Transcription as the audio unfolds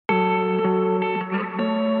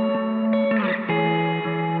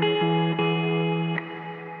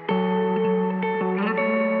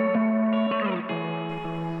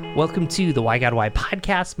Welcome to the Why God Why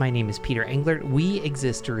podcast. My name is Peter Englert. We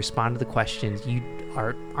exist to respond to the questions you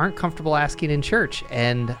aren't comfortable asking in church.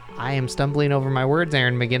 And I am stumbling over my words,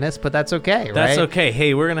 Aaron McGinnis, but that's okay, right? That's okay.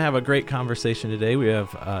 Hey, we're going to have a great conversation today. We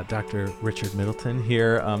have Dr. Richard Middleton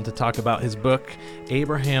here to talk about his book,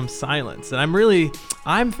 Abraham's Silence. And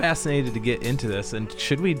I'm fascinated to get into this. And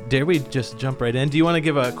dare we just jump right in? Do you want to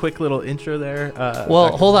give a quick little intro there?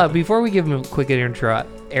 Well, hold on. Before we give him a quick intro,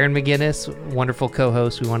 Aaron McGinnis, wonderful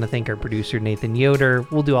co-host. We want to thank our producer, Nathan Yoder.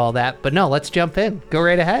 We'll do all that. But no, let's jump in. Go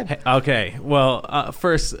right ahead. Okay. Well,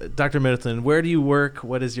 first, Dr. Middleton, where do you work?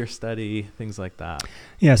 What is your study? Things like that.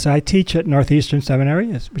 Yeah, so I teach at Northeastern Seminary,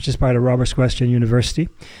 which is part of Roberts Question University.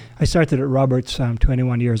 I started at Roberts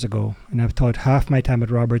 21 years ago, and I've taught half my time at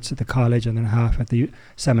Roberts at the college and then half at the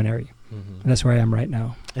seminary. Mm-hmm. And that's where I am right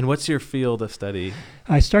now. And what's your field of study?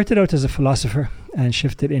 I started out as a philosopher and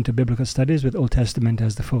shifted into biblical studies with Old Testament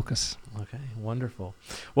as the focus. Okay, wonderful.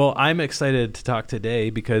 Well, I'm excited to talk today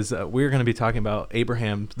because we're going to be talking about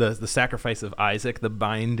Abraham, the sacrifice of Isaac, the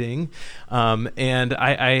binding. And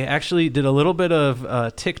I actually did a little bit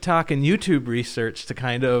of TikTok and YouTube research to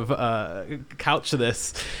kind of couch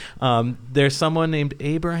this. There's someone named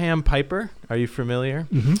Abraham Piper. Are you familiar?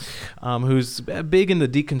 Mm-hmm. Who's big in the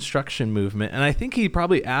deconstruction movement. And I think he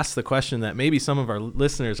probably asked the question that maybe some of our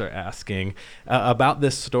listeners are asking about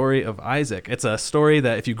this story of Isaac. It's a story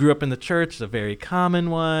that if you grew up in the church, it's a very common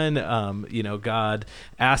one. God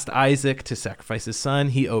asked Isaac to sacrifice his son.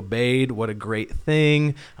 He obeyed. What a great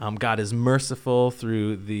thing. God is merciful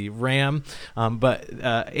through the ram. But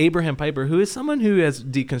Abraham Piper, who is someone who has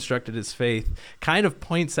deconstructed his faith, kind of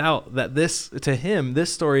points out that this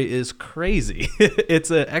story is crazy. It's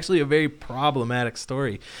actually a very problematic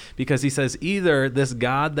story because he says either this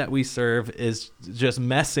God that we serve is just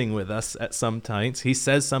messing with us at some times. He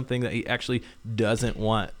says something that he actually doesn't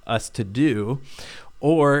want us to do,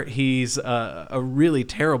 or he's a really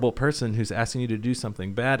terrible person who's asking you to do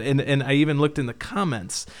something bad. And I even looked in the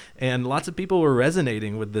comments, and lots of people were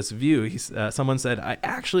resonating with this view. Someone said, I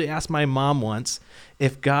actually asked my mom once,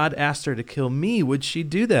 if God asked her to kill me, would she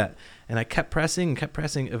do that? And I kept pressing and kept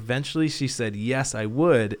pressing. Eventually, she said, yes, I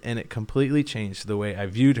would. And it completely changed the way I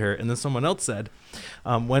viewed her. And then someone else said,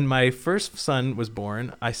 when my first son was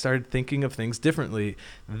born, I started thinking of things differently.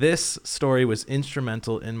 This story was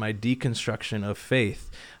instrumental in my deconstruction of faith.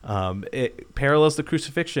 It parallels the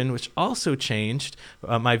crucifixion, which also changed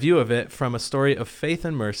my view of it from a story of faith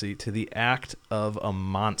and mercy to the act of a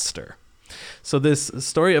monster. So this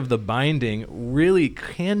story of the binding really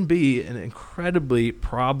can be an incredibly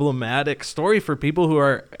problematic story for people who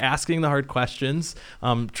are asking the hard questions,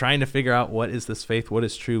 trying to figure out what is this faith, what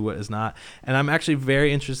is true, what is not. And I'm actually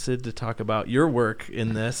very interested to talk about your work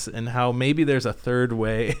in this and how maybe there's a third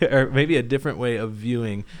way or maybe a different way of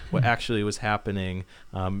viewing what actually was happening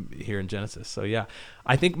here in Genesis. So yeah,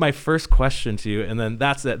 I think my first question to you, and then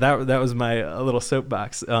that's it. That was my little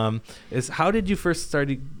soapbox. Is how did you first start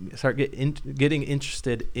getting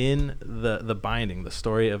interested in the binding, the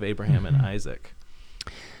story of Abraham and Isaac?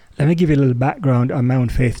 Let me give you a little background on my own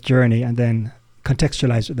faith journey and then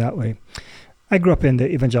contextualize it that way. I grew up in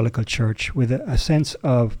the evangelical church with a sense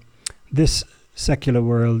of this secular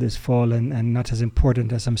world is fallen and not as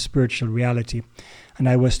important as some spiritual reality. And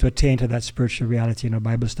I was to attain to that spiritual reality,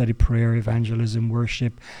 Bible study, prayer, evangelism,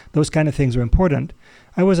 worship, those kind of things were important.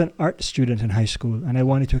 I was an art student in high school, and I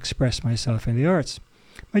wanted to express myself in the arts.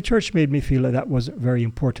 My church made me feel that was very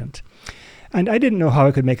important. And I didn't know how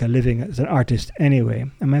I could make a living as an artist anyway.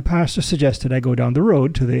 And my pastor suggested I go down the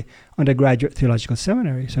road to the undergraduate theological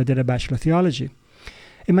seminary. So I did a Bachelor of Theology.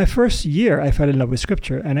 In my first year, I fell in love with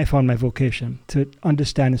Scripture, and I found my vocation to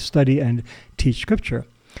understand, study, and teach Scripture.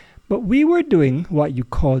 But we were doing what you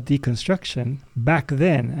call deconstruction back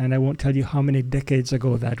then, and I won't tell you how many decades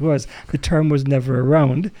ago that was. The term was never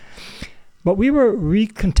around. But we were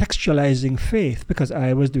recontextualizing faith because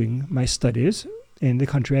I was doing my studies in the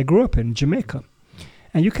country I grew up in, Jamaica.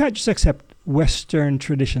 And you can't just accept Western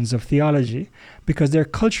traditions of theology because they're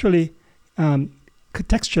culturally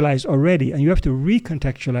contextualized already, and you have to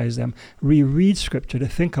recontextualize them, reread Scripture to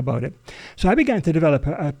think about it. So I began to develop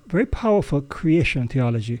a very powerful creation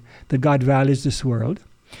theology, that God values this world.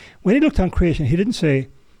 When he looked on creation, he didn't say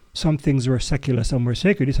some things were secular, some were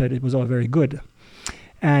sacred. He said it was all very good.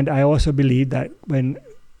 And I also believe that when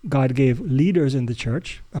God gave leaders in the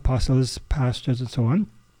church, apostles, pastors, and so on,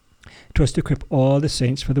 it was to equip all the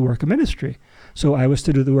saints for the work of ministry. So I was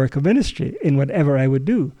to do the work of ministry in whatever I would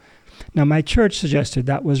do. Now, my church suggested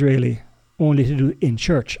that was really only to do in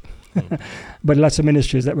church. But lots of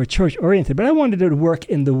ministries that were church-oriented. But I wanted to work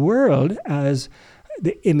in the world as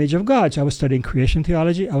the image of God. So I was studying creation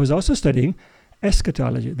theology. I was also studying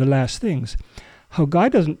eschatology, the last things. How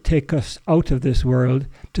God doesn't take us out of this world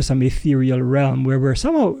to some ethereal realm where we're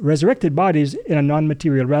somehow resurrected bodies in a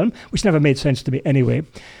non-material realm, which never made sense to me anyway.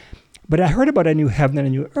 But I heard about a new heaven and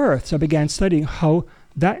a new earth, so I began studying how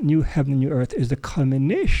that new heaven and new earth is the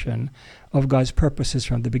culmination of God's purposes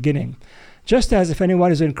from the beginning. Just as if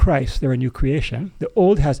anyone is in Christ, they're a new creation. The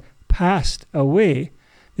old has passed away,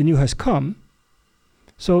 the new has come.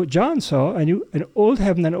 So John saw an old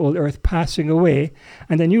heaven and old earth passing away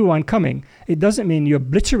and a new one coming. It doesn't mean you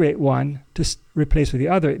obliterate one to replace with the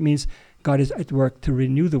other. It means God is at work to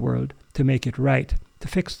renew the world, to make it right, to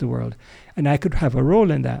fix the world. And I could have a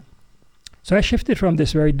role in that. So I shifted from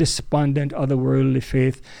this very despondent, otherworldly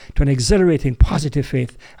faith to an exhilarating, positive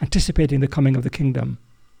faith, anticipating the coming of the kingdom.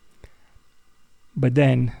 But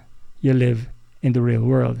then you live in the real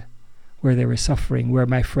world, where there is suffering, where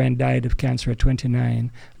my friend died of cancer at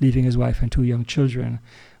 29, leaving his wife and 2 young children,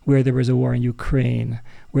 where there was a war in Ukraine,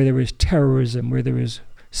 where there is terrorism, where there is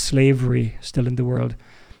slavery still in the world.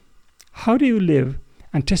 How do you live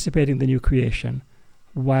anticipating the new creation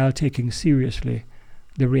while taking seriously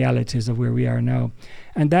the realities of where we are now?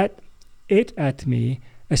 And that ate at me,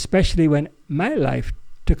 especially when my life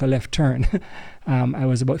took a left turn. I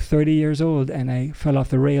was about 30 years old and I fell off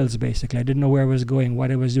the rails, basically. I didn't know where I was going,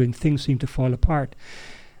 what I was doing. Things seemed to fall apart.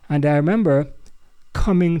 And I remember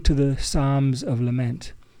coming to the Psalms of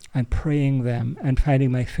Lament and praying them and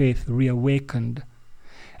finding my faith reawakened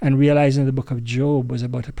and realizing the book of Job was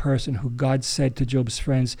about a person who God said to Job's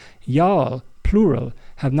friends, y'all, plural,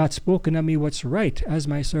 have not spoken of me what's right, as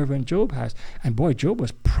my servant Job has. And boy, Job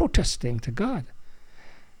was protesting to God.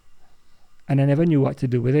 And I never knew what to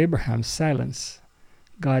do with Abraham's silence.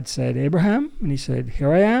 God said, Abraham, and he said,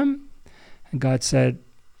 here I am. And God said,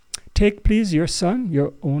 take please your son,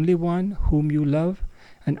 your only one whom you love,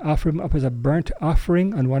 and offer him up as a burnt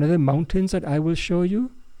offering on one of the mountains that I will show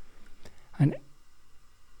you. And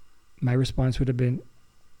my response would have been,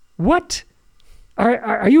 what?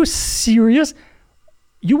 Are you serious?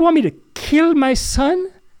 You want me to kill my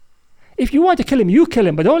son? If you want to kill him, you kill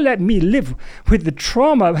him, but don't let me live with the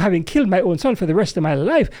trauma of having killed my own son for the rest of my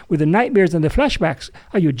life, with the nightmares and the flashbacks.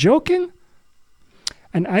 Are you joking?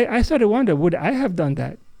 And I started to wonder, would I have done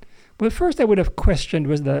that? Well, first I would have questioned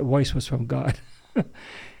whether that voice was from God.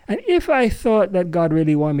 And if I thought that God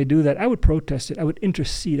really wanted me to do that, I would protest it. I would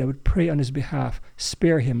intercede. I would pray on his behalf.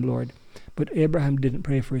 Spare him, Lord. But Abraham didn't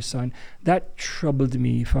pray for his son. That troubled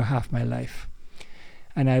me for half my life.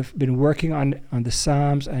 And I've been working on the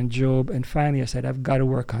Psalms and Job, and finally I said, I've got to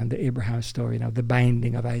work on the Abraham story now, the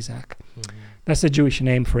binding of Isaac. Mm-hmm. That's the Jewish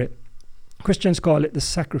name for it. Christians call it the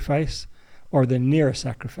sacrifice or the near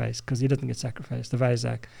sacrifice, because he doesn't get sacrificed, of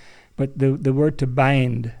Isaac. But the word to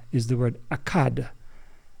bind is the word akad,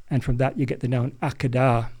 and from that you get the noun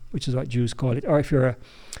akadah, which is what Jews call it. Or if you're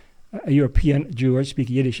a European Jew or speak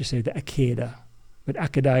Yiddish, you say the akeda. But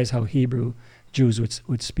akadah is how Hebrew Jews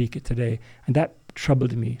would speak it today. And that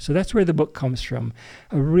troubled me. So that's where the book comes from.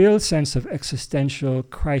 A real sense of existential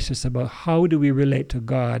crisis about how do we relate to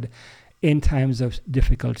God in times of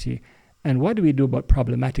difficulty, and what do we do about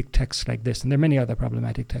problematic texts like this. And there are many other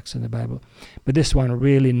problematic texts in the Bible, but this one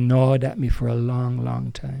really gnawed at me for a long,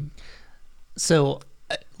 long time. So,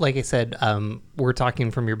 like I said, we're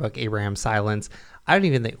talking from your book, Abraham's Silence. I don't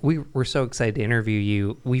even think we're so excited to interview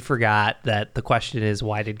you. We forgot that the question is,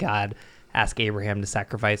 why did God ask Abraham to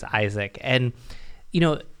sacrifice Isaac? And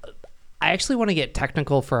I actually want to get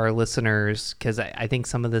technical for our listeners, because I think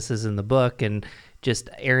some of this is in the book, and just,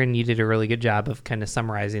 Aaron, you did a really good job of kind of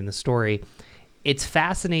summarizing the story. It's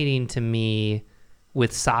fascinating to me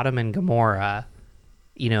with Sodom and Gomorrah,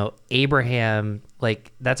 Abraham,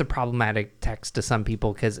 like, that's a problematic text to some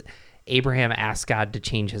people because Abraham asked God to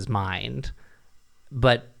change his mind.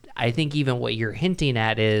 But I think even what you're hinting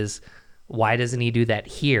at is, why doesn't he do that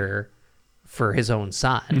here for his own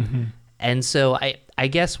son? Mm-hmm. And so I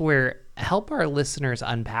guess help our listeners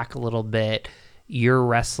unpack a little bit your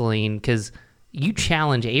wrestling, because you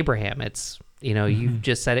challenge Abraham. It's, you've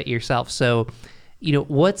just said it yourself. So,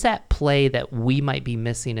 what's at play that we might be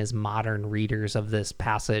missing as modern readers of this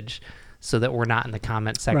passage, so that we're not in the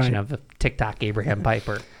comment section of TikTok Abraham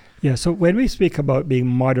Piper? Yeah, so when we speak about being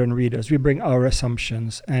modern readers, we bring our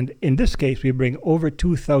assumptions. And in this case, we bring over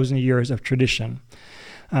 2,000 years of tradition.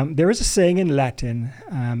 There is a saying in Latin,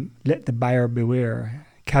 let the buyer beware,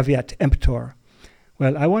 caveat emptor.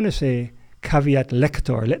 Well, I want to say caveat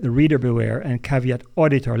lector, let the reader beware, and caveat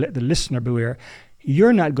auditor, let the listener beware.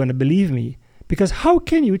 You're not going to believe me, because how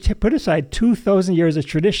can you put aside 2,000 years of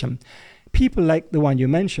tradition? People like the one you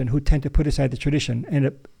mentioned, who tend to put aside the tradition, end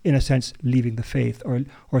up, in a sense, leaving the faith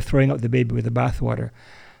or throwing out the baby with the bathwater.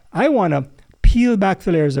 I want peel back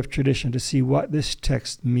the layers of tradition to see what this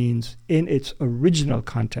text means in its original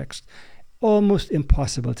context. Almost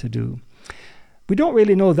impossible to do. We don't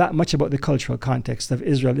really know that much about the cultural context of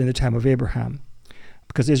Israel in the time of Abraham,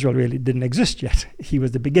 because Israel really didn't exist yet. He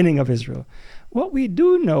was the beginning of Israel. What we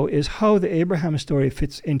do know is how the Abraham story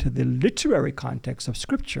fits into the literary context of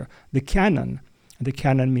Scripture, the canon. And the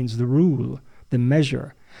canon means the rule, the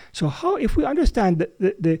measure. So how, if we understand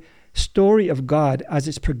the story of God as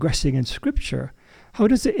it's progressing in Scripture, how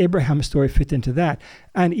does the Abraham story fit into that?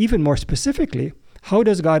 And even more specifically, how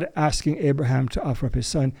does God asking Abraham to offer up his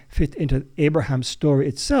son fit into Abraham's story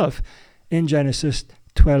itself in Genesis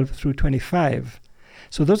 12 through 25?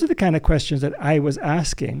 So those are the kind of questions that I was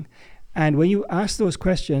asking. And when you ask those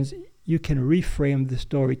questions, you can reframe the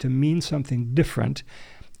story to mean something different.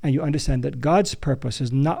 And you understand that God's purpose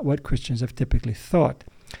is not what Christians have typically thought.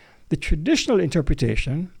 The traditional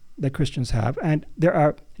interpretation that Christians have, and there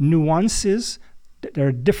are nuances that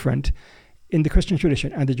are different in the Christian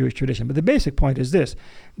tradition and the Jewish tradition. But the basic point is this: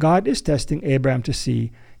 God is testing Abraham to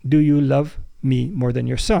see, do you love me more than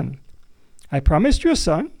your son? I promised you a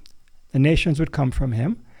son. The nations would come from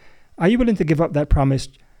him. Are you willing to give up that promise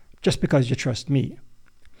just because you trust me?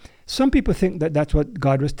 Some people think that that's what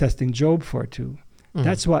God was testing Job for too.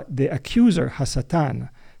 That's what the accuser, Hasatan,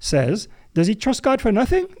 says. Does he trust God for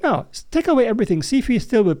nothing? No. Take away everything. See if he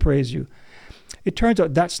still will praise you. It turns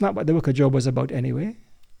out that's not what the book of Job was about anyway.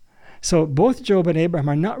 So both Job and Abraham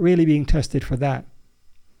are not really being tested for that.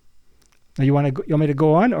 Now you want me to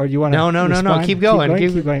go on, or you want to? No. Keep going.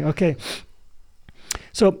 Keep going. Okay.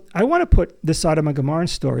 So I want to put the Sodom and Gomorrah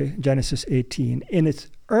story, Genesis 18, in its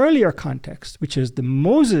earlier context, which is the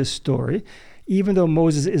Moses story, even though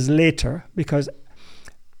Moses is later, because,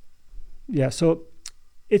 so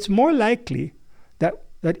it's more likely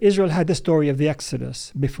that Israel had the story of the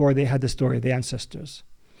Exodus before they had the story of the ancestors.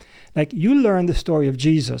 Like, you learn the story of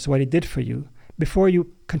Jesus, what he did for you, before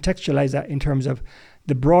you contextualize that in terms of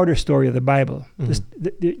the broader story of the Bible.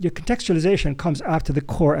 Your contextualization comes after the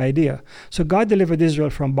core idea. So God delivered Israel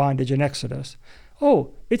from bondage in Exodus.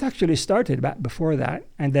 Oh, it actually started back before that.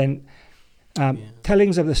 And then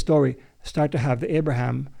tellings of the story start to have the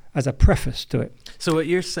Abraham as a preface to it. So what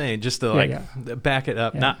you're saying, just to back it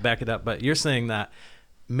up, not back it up, but you're saying that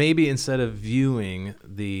maybe instead of viewing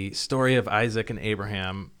the story of Isaac and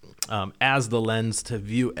Abraham as the lens to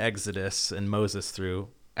view Exodus and Moses through,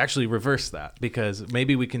 actually reverse that, because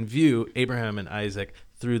maybe we can view Abraham and Isaac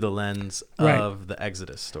through the lens of the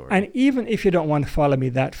Exodus story. And even if you don't want to follow me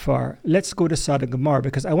that far, let's go to Sodom and Gomorrah,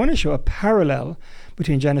 because I want to show a parallel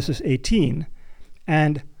between Genesis 18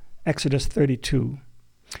 and Exodus 32,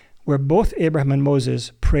 where both Abraham and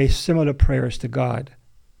Moses pray similar prayers to God.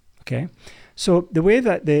 Okay? So the way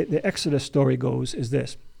that the Exodus story goes is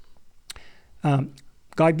this.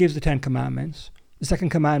 God gives the 10 commandments. The second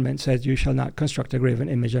commandment says, you shall not construct a graven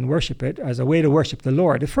image and worship it as a way to worship the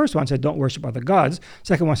Lord. The first one said, don't worship other gods. The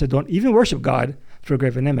second one said, don't even worship God through a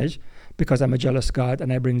graven image, because I'm a jealous God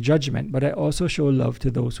and I bring judgment, but I also show love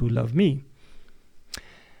to those who love me.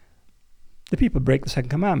 The people break the second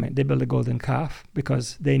commandment. They build a golden calf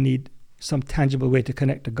because they need some tangible way to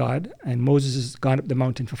connect to God. And Moses has gone up the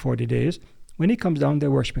mountain for 40 days. When he comes down,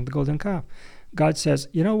 they're worshiping the golden calf. God says,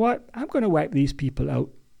 you know what? I'm going to wipe these people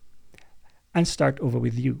out and start over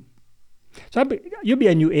with you. So you'll be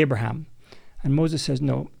a new Abraham. And Moses says,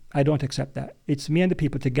 no, I don't accept that. It's me and the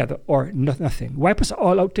people together, or nothing. Wipe us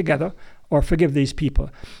all out together, or forgive these people.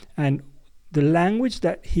 And the language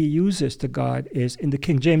that he uses to God is, in the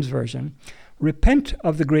King James Version, repent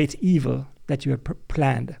of the great evil that you have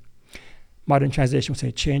planned. Modern translation would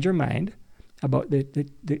say, change your mind about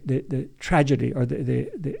the tragedy or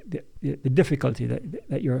the difficulty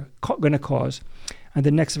that you're going to cause. And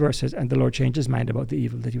the next verse says, and the Lord changed his mind about the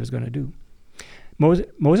evil that he was going to do.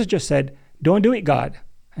 Moses just said, don't do it, God.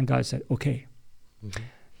 And God said, okay. Mm-hmm.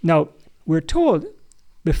 Now, we're told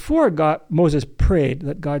before Moses prayed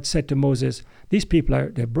that God said to Moses, these people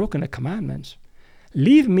they've broken the commandments.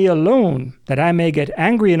 Leave me alone that I may get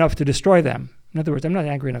angry enough to destroy them. In other words, I'm not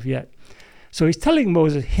angry enough yet. So he's telling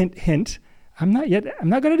Moses, hint, hint, I'm not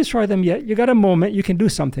going to destroy them yet. You got a moment, you can do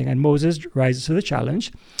something. And Moses rises to the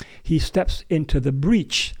challenge. He steps into the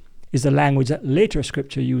breach, is the language that later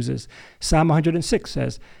scripture uses. Psalm 106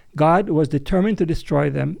 says, God was determined to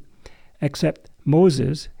destroy them, except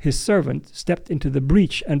Moses, his servant, stepped into the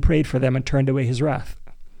breach and prayed for them and turned away his wrath.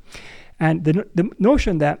 And the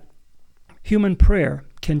notion that human prayer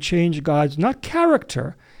can change God's, not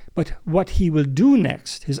character, but what he will do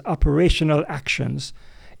next, his operational actions,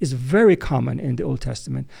 is very common in the Old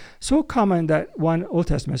Testament. So common that one Old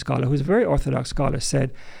Testament scholar, who's a very orthodox scholar,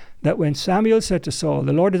 said that when Samuel said to Saul,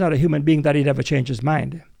 the Lord is not a human being that he'd ever change his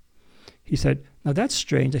mind. He said, now that's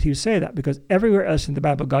strange that he would say that, because everywhere else in the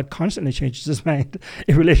Bible, God constantly changes his mind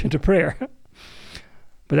in relation to prayer.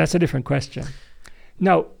 But that's a different question.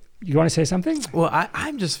 Now, you want to say something? Well,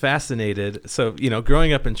 I'm just fascinated. So,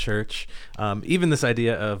 growing up in church, even this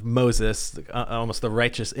idea of Moses, almost the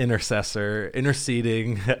righteous intercessor,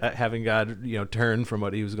 interceding, having God, turn from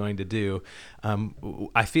what he was going to do.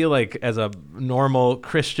 I feel like as a normal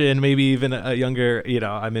Christian, maybe even a younger,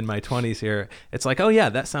 I'm in my 20s here, it's like, oh yeah,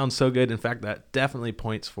 that sounds so good. In fact, that definitely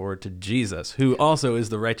points forward to Jesus, who also is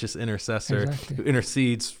the righteous intercessor, Exactly. who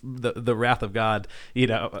intercedes the wrath of God,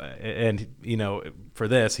 and, for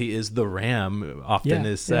this, he is the ram, often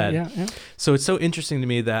is said. Yeah. So it's so interesting to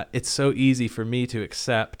me that it's so easy for me to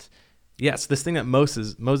accept, yes, this thing that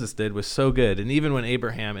Moses did was so good. And even when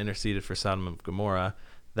Abraham interceded for Sodom and Gomorrah,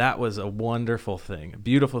 that was a wonderful thing, a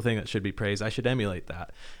beautiful thing that should be praised. I should emulate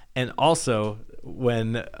that. And also,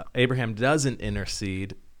 when Abraham doesn't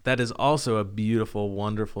intercede, that is also a beautiful,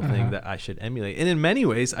 wonderful thing that I should emulate. And in many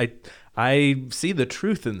ways, I see the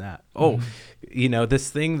truth in that. This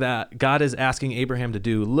thing that God is asking Abraham to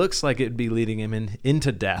do looks like it'd be leading him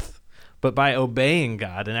into death. But by obeying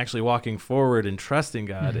God and actually walking forward and trusting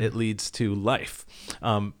God, it leads to life.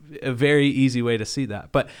 A very easy way to see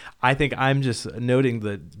that. But I think I'm just noting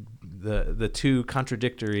the two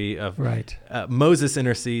contradictory of Right. Moses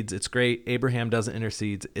intercedes, it's great. Abraham doesn't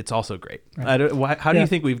intercede, it's also great. Right. How do you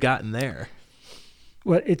think we've gotten there?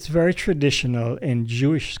 Well, it's very traditional in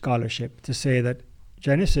Jewish scholarship to say that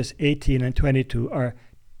Genesis 18 and 22 are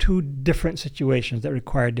two different situations that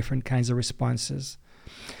require different kinds of responses.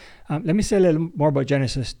 Let me say a little more about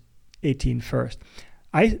Genesis 18 first.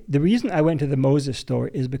 The reason I went to the Moses story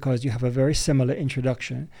is because you have a very similar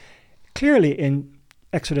introduction. Clearly in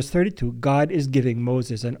Exodus 32, God is giving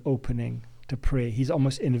Moses an opening to pray. He's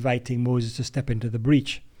almost inviting Moses to step into the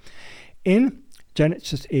breach. In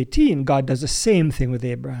Genesis 18, God does the same thing with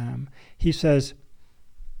Abraham. He says,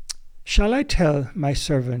 shall I tell my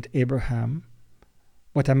servant Abraham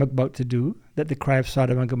what I'm about to do, that the cry of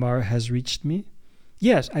Sodom and Gomorrah has reached me?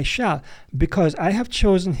 Yes, I shall, because I have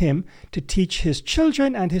chosen him to teach his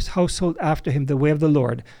children and his household after him the way of the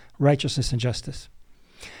Lord, righteousness and justice.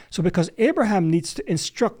 So because Abraham needs to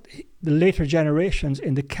instruct the later generations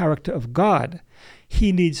in the character of God,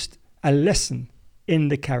 he needs a lesson in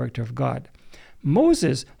the character of God.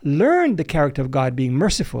 Moses learned the character of God being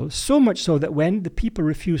merciful, so much so that when the people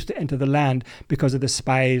refused to enter the land because of the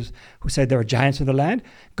spies who said there were giants in the land,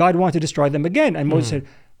 God wanted to destroy them again. And Moses said,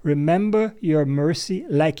 remember your mercy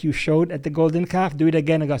like you showed at the golden calf, do it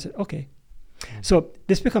again. And God said, okay. So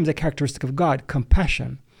this becomes a characteristic of God,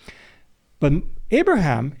 compassion. But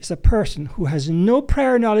Abraham is a person who has no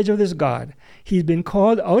prior knowledge of this God. He's been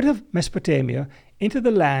called out of Mesopotamia into the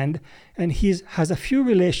land, and he has a few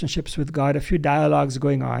relationships with God, a few dialogues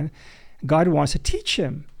going on. God wants to teach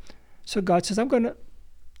him. So God says, I'm going to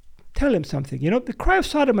tell him something. The cry of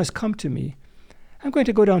Sodom has come to me. I'm going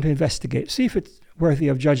to go down to investigate, see if it's worthy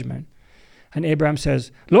of judgment. And Abraham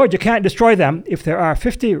says, Lord, you can't destroy them if there are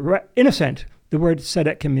 50 innocent. The word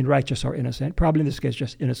tzedek can mean righteous or innocent. Probably in this case,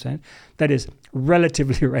 just innocent. That is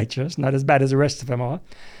relatively righteous, not as bad as the rest of them all.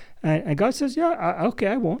 And God says, yeah, okay,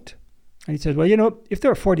 I won't. And he says, well, if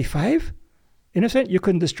there are 45 innocent, you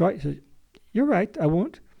couldn't destroy. He says, you're right, I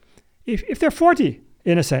won't. If there are 40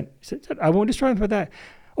 innocent, he said, I won't destroy them for that.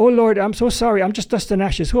 Oh, Lord, I'm so sorry. I'm just dust and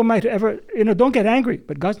ashes. Who am I to ever, don't get angry.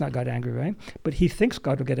 But God's not got angry, right? But he thinks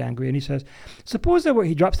God will get angry. And he says, suppose that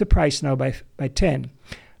he drops the price now by 10.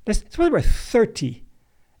 Suppose there were 30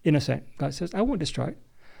 innocent. God says, I won't destroy it.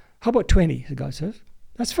 How about 20? God says,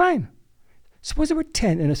 that's fine. Suppose there were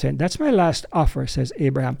 10 innocent. That's my last offer, says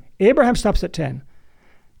Abraham. Abraham stops at 10.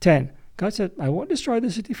 10. God said, I won't destroy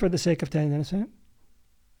the city for the sake of 10 innocent.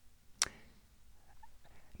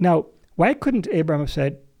 Now, why couldn't Abraham have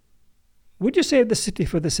said, would you save the city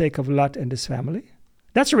for the sake of Lot and his family?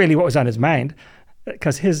 That's really what was on his mind,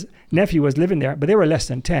 because his nephew was living there, but they were less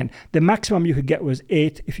than 10. The maximum you could get was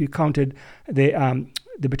 8 if you counted the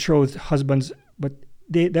betrothed husbands, but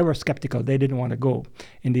they were skeptical. They didn't want to go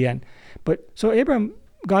in the end. But so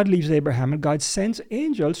God leaves Abraham, and God sends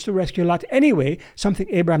angels to rescue Lot anyway, something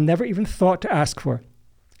Abraham never even thought to ask for.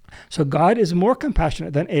 So God is more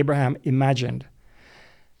compassionate than Abraham imagined.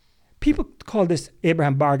 People call this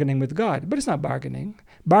Abraham bargaining with God, but it's not bargaining.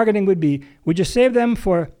 Bargaining would be, would you save them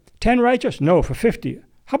for 10 righteous? No, for 50.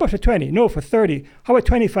 How about for 20? No, for 30. How about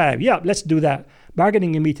 25? Yeah, let's do that.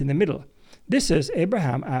 Bargaining, you meet in the middle. This is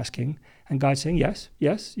Abraham asking, and God saying, yes,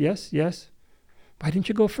 yes, yes, yes. Why didn't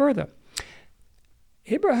you go further?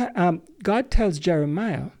 God tells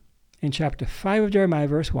Jeremiah in chapter 5 of Jeremiah,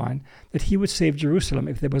 verse 1, that he would save Jerusalem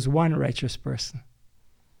if there was one righteous person.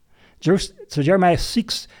 So Jeremiah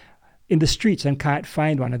seeks in the streets and can't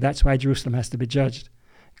find one, and that's why Jerusalem has to be judged.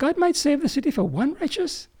 God might save the city for one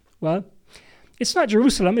righteous? Well, it's not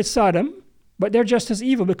Jerusalem, it's Sodom, but they're just as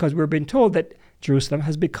evil because we're being told that Jerusalem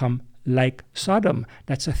has become like Sodom.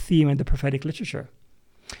 That's a theme in the prophetic literature.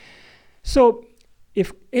 So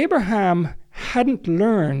if Abraham hadn't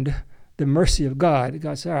learned the mercy of God,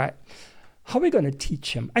 God said, all right, how are we going to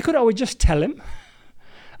teach him? I could always just tell him,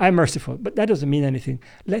 I'm merciful, but that doesn't mean anything.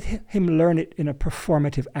 Let him learn it in a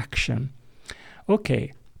performative action.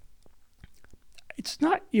 Okay, it's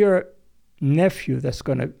not your nephew that's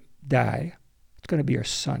going to die. It's going to be your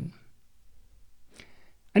son.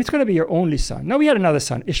 And it's going to be your only son. Now, we had another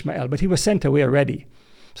son, Ishmael, but he was sent away already.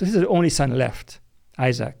 So this is the only son left,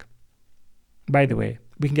 Isaac. By the way,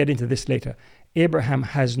 we can get into this later. Abraham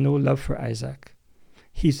has no love for Isaac.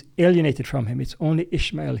 He's alienated from him. It's only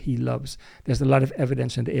Ishmael he loves. There's a lot of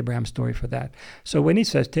evidence in the Abraham story for that. So when he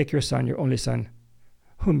says, take your son, your only son,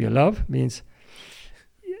 whom you love, means,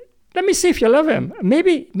 let me see if you love him.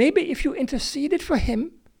 Maybe if you interceded for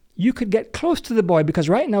him, you could get close to the boy, because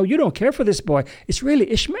right now you don't care for this boy. It's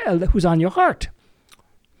really Ishmael who's on your heart.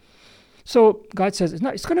 So God says,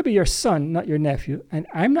 it's going to be your son, not your nephew, and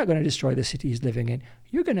I'm not going to destroy the city he's living in.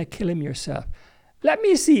 You're going to kill him yourself. Let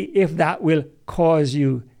me see if that will cause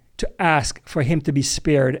you to ask for him to be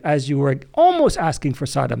spared, as you were almost asking for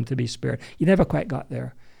Sodom to be spared. You never quite got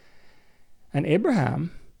there. And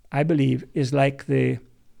Abraham, I believe, is like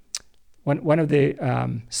one of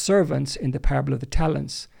the servants in the parable of the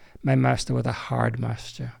talents. My master was a hard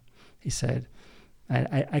master, he said.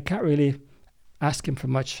 I can't really ask him for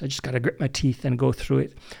much. I just got to grit my teeth and go through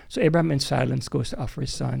it. So Abraham in silence goes to offer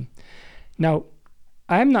his son. Now,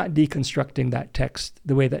 I'm not deconstructing that text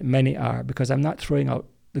the way that many are, because I'm not throwing out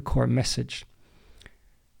the core message.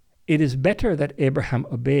 It is better that Abraham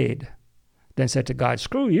obeyed than said to God,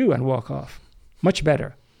 screw you, and walk off. Much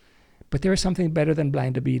better. But there is something better than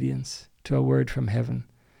blind obedience to a word from heaven.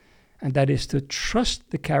 And that is to trust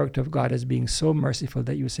the character of God as being so merciful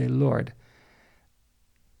that you say, Lord,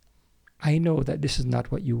 I know that this is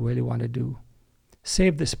not what you really want to do.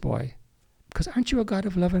 Save this boy. Because aren't you a God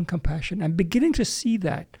of love and compassion? I'm beginning to see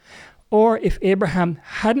that. Or if Abraham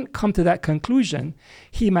hadn't come to that conclusion,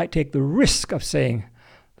 he might take the risk of saying,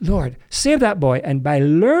 Lord, save that boy. And by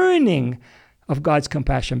learning of God's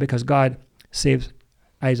compassion, because God saves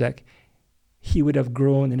Isaac, he would have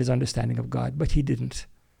grown in his understanding of God, but he didn't.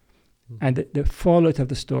 And the fallout of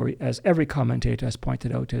the story, as every commentator has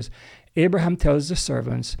pointed out, is Abraham tells the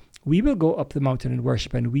servants, we will go up the mountain and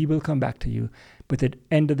worship, and we will come back to you. But the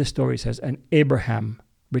end of the story says, and Abraham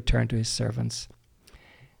returned to his servants.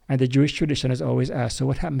 And the Jewish tradition has always asked, so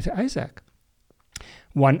what happened to Isaac?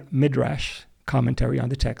 One Midrash commentary on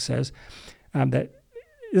the text says that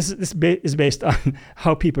this is based on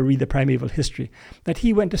how people read the primeval history, that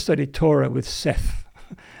he went to study Torah with Seth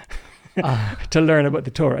to learn about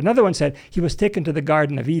the Torah. Another one said he was taken to the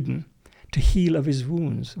Garden of Eden to heal of his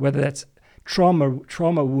wounds, whether that's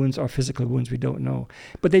trauma wounds or physical wounds, we don't know.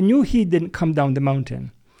 But they knew he didn't come down the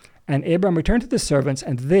mountain. And Abraham returned to the servants,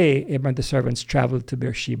 and Abraham and the servants traveled to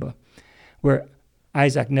Beersheba, where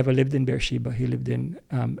Isaac never lived in Beersheba. He lived in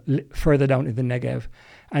further down in the Negev,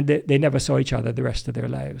 and they never saw each other the rest of their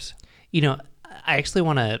lives. You know, I actually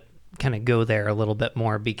want to kind of go there a little bit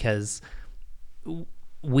more, because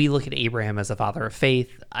we look at Abraham as a father of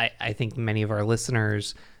faith. I think many of our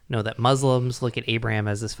listeners know that Muslims look at Abraham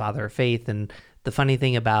as this father of faith. And the funny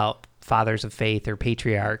thing about fathers of faith or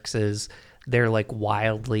patriarchs is they're like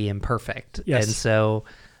wildly imperfect. Yes. And so,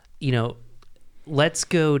 you know, let's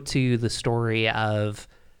go to the story of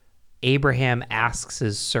Abraham asks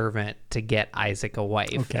his servant to get Isaac a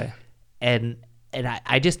wife. Okay. And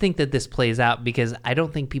I just think that this plays out because I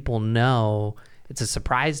don't think people know, it's a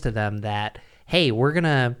surprise to them that, hey,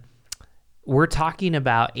 we're talking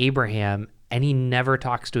about Abraham and he never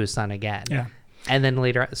talks to his son again. Yeah. And then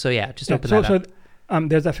later, just open that up.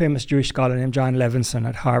 There's a famous Jewish scholar named John Levinson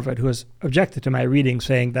at Harvard who has objected to my reading,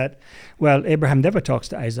 saying that, well, Abraham never talks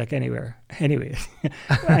to Isaac anyway.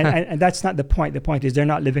 and that's not the point. The point is they're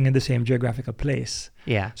not living in the same geographical place.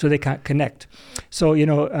 Yeah. So they can't connect. So,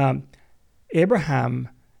 Abraham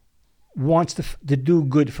wants to do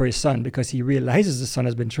good for his son because he realizes the son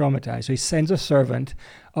has been traumatized. So he sends a servant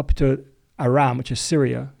up to Aram, which is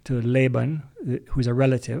Syria, to Laban, who's a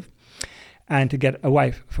relative, and to get a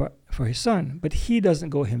wife for his son. But he doesn't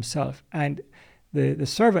go himself. And the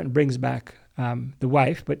servant brings back the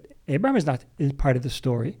wife, but Abraham is not part of the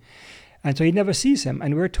story. And so he never sees him.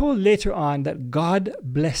 And we're told later on that God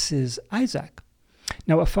blesses Isaac.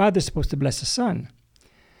 Now, a father is supposed to bless a son.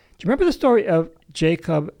 Do you remember the story of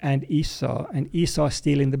Jacob and Esau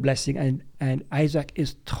stealing the blessing, and Isaac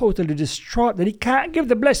is totally distraught that he can't give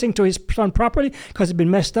the blessing to his son properly because it's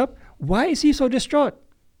been messed up? Why is he so distraught?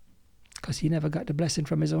 Because he never got the blessing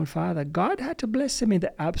from his own father. God had to bless him in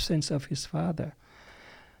the absence of his father.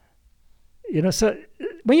 So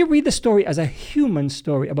when you read the story as a human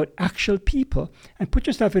story about actual people, and put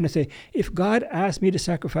yourself in and say, if God asked me to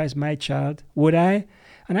sacrifice my child, would I?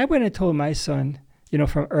 And I went and told my son,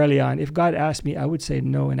 from early on, if God asked me, I would say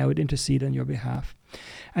no, and I would intercede on your behalf.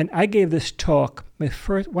 And I gave this talk,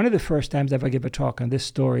 one of the first times I ever gave a talk on this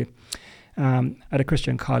story at a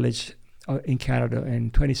Christian college in Canada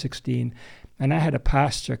in 2016. And I had a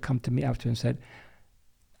pastor come to me after and said,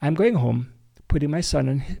 I'm going home, putting my son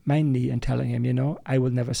on my knee and telling him, I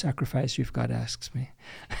will never sacrifice you if God asks me.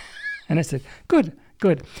 And I said, good.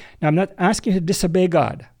 Now, I'm not asking you to disobey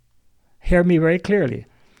God. Hear me very clearly.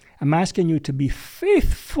 I'm asking you to be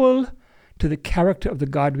faithful to the character of the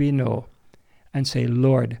God we know and say,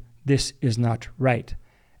 Lord, this is not right.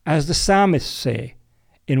 As the psalmists say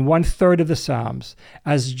in 1/3 of the Psalms,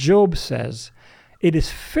 as Job says, it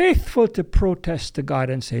is faithful to protest to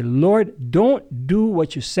God and say, Lord, don't do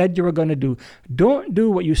what you said you were going to do. Don't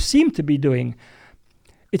do what you seem to be doing.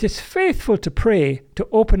 It is faithful to pray, to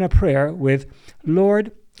open a prayer with,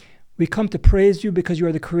 Lord, we come to praise you because you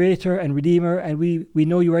are the creator and redeemer, and we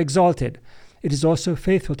know you are exalted. It is also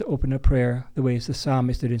faithful to open a prayer the way the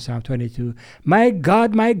psalmist did in Psalm 22. My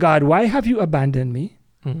God, why have you abandoned me?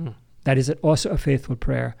 Mm-hmm. That is also a faithful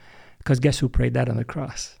prayer, because guess who prayed that on the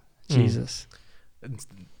cross? Jesus.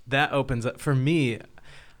 That opens up, for me,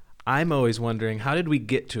 I'm always wondering, how did we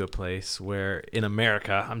get to a place where in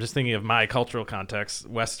America, I'm just thinking of my cultural context,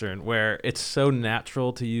 Western, where it's so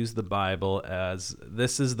natural to use the Bible as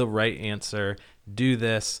this is the right answer, do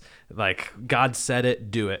this, like God said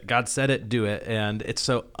it, do it. God said it, do it. And it's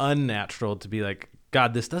so unnatural to be like,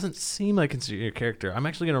 God, this doesn't seem like it's your character. I'm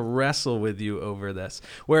actually going to wrestle with you over this.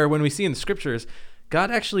 Where when we see in the scriptures, God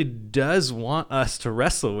actually does want us to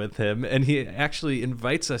wrestle with him, and he actually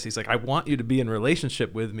invites us. He's like, I want you to be in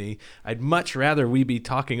relationship with me. I'd much rather we be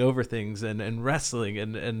talking over things and wrestling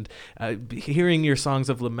and hearing your songs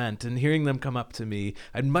of lament and hearing them come up to me.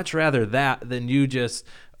 I'd much rather that than you just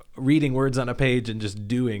reading words on a page and just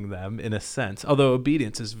doing them, in a sense, although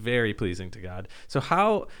obedience is very pleasing to God. So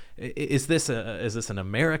how is this an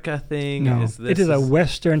America thing? No, it is a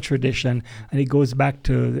Western tradition, and it goes back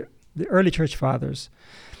to the early church fathers.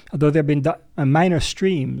 Although there have been minor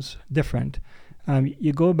streams different,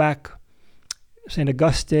 you go back, St.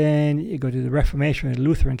 Augustine, you go to the Reformation,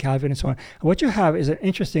 Luther and Calvin and so on. And what you have is an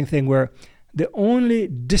interesting thing where the only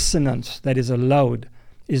dissonance that is allowed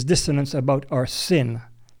is dissonance about our sin.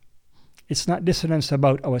 It's not dissonance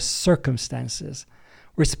about our circumstances.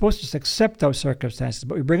 We're supposed to just accept our circumstances,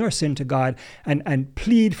 but we bring our sin to God and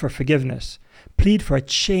plead for forgiveness, plead for a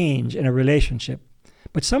change in a relationship.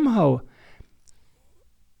 But somehow,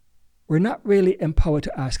 we're not really empowered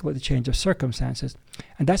to ask about the change of circumstances.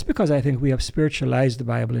 And that's because I think we have spiritualized the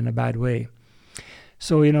Bible in a bad way.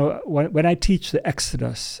 So, when I teach the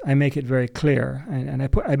Exodus, I make it very clear. And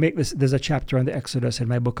I make this, there's a chapter on the Exodus in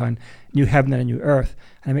my book on New Heaven and New Earth.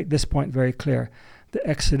 And I make this point very clear. The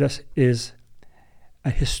Exodus is a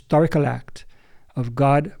historical act of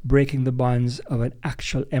God breaking the bonds of an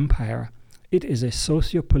actual empire. It is a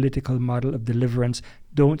socio-political model of deliverance.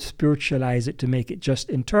 Don't spiritualize it to make it just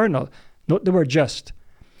internal. Note the word just.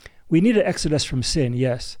 We need an exodus from sin,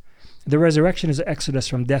 yes. The resurrection is an exodus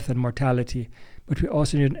from death and mortality, but we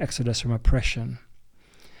also need an exodus from oppression.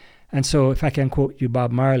 And so if I can quote you,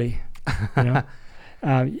 Bob Marley,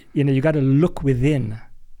 you got to look within.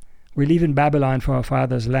 We're leaving Babylon for our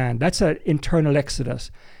father's land. That's an internal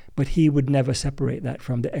exodus. But he would never separate that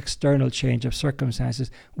from the external change of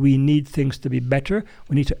circumstances. We need things to be better.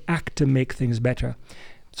 We need to act to make things better.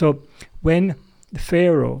 So when the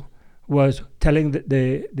Pharaoh was telling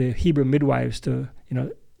the Hebrew midwives to,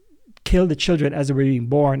 kill the children as they were being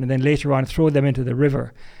born and then later on throw them into the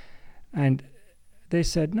river, and they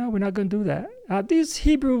said, no, we're not going to do that. These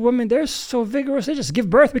Hebrew women, they're so vigorous. They just give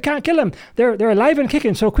birth. We can't kill them. They're alive and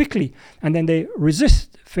kicking so quickly. And then they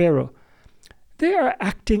resist Pharaoh. They are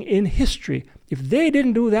acting in history. If they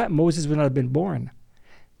didn't do that, Moses would not have been born.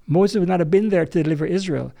 Moses would not have been there to deliver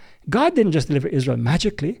Israel. God didn't just deliver Israel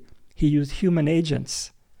magically. He used human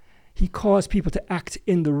agents. He caused people to act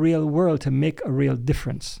in the real world to make a real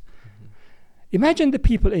difference. Mm-hmm. Imagine the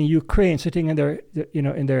people in Ukraine sitting in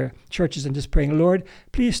their churches and just praying, Lord,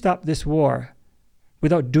 please stop this war,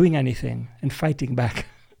 without doing anything and fighting back.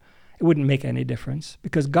 it wouldn't make any difference,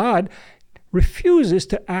 because God refuses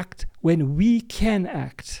to act when we can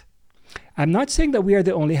act. I'm not saying that we are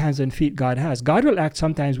the only hands and feet God has. God will act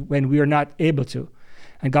sometimes when we are not able to,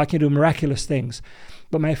 and God can do miraculous things.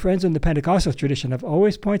 But my friends in the Pentecostal tradition have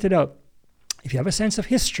always pointed out, if you have a sense of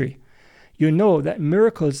history, you know that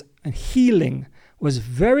miracles and healing was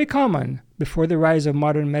very common before the rise of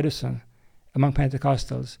modern medicine among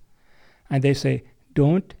Pentecostals. And they say,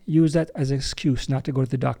 don't use that as an excuse not to go to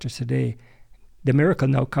the doctor today. The miracle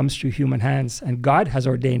now comes through human hands, and God has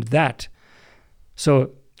ordained that.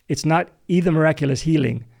 So it's not either miraculous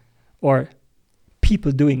healing or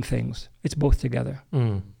people doing things. It's both together.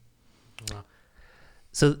 Mm.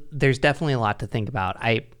 So there's definitely a lot to think about.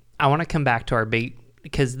 I want to come back to our big,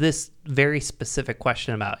 because this very specific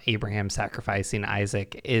question about Abraham sacrificing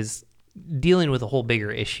Isaac is dealing with a whole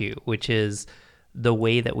bigger issue, which is the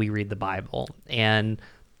way that we read the Bible. And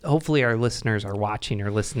hopefully our listeners are watching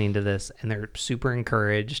or listening to this and they're super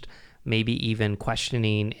encouraged, maybe even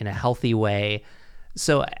questioning in a healthy way.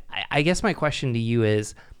 So I guess my question to you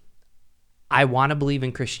is, I want to believe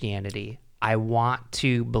in Christianity. I want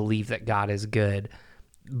to believe that God is good,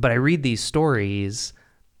 but I read these stories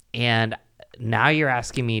and now you're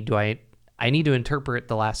asking me, do I need to interpret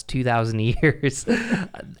the last 2,000 years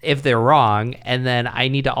if they're wrong, and then I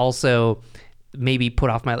need to also maybe put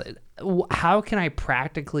off my... How can I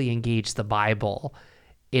practically engage the Bible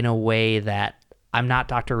in a way that I'm not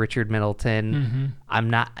Dr. Richard Middleton?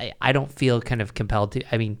 Mm-hmm. I don't feel kind of compelled to...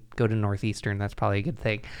 I mean, go to Northeastern, that's probably a good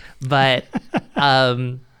thing. But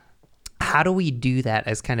how do we do that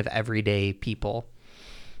as kind of everyday people?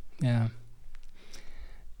 Yeah.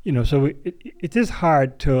 So it is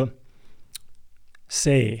hard to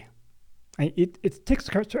say. It takes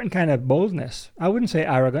a certain kind of boldness. I wouldn't say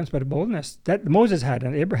arrogance, but boldness that Moses had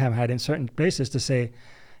and Abraham had in certain places to say,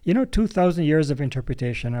 2,000 years of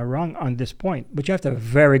interpretation are wrong on this point, but you have to have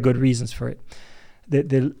very good reasons for it.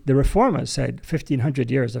 The Reformers said 1,500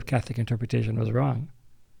 years of Catholic interpretation was wrong.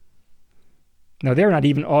 Now, they're not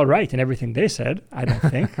even all right in everything they said, I don't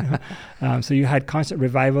think. So you had constant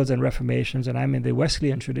revivals and reformations, and I'm in the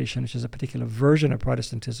Wesleyan tradition, which is a particular version of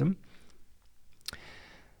Protestantism.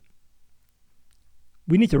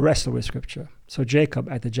 We need to wrestle with Scripture. So Jacob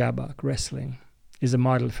at the Jabbok, wrestling, is a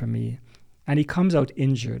model for me. And he comes out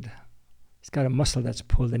injured. He's got a muscle that's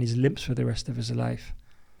pulled, and he's limps for the rest of his life.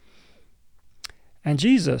 And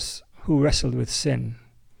Jesus, who wrestled with sin,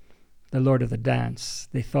 the Lord of the dance,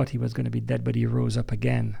 they thought he was going to be dead, but he rose up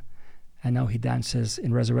again. And now he dances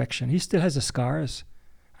in resurrection. He still has the scars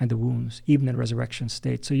and the wounds, even in resurrection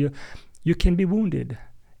state. So you can be wounded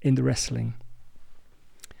in the wrestling.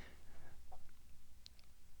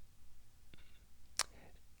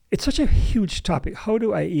 It's such a huge topic. How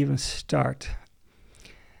do I even start?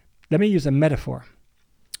 Let me use a metaphor.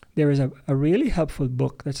 There is a really helpful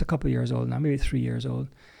book that's a couple of years old now, maybe 3 years old,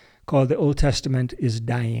 called The Old Testament is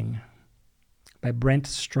Dying by Brent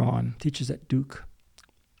Strawn, teaches at Duke.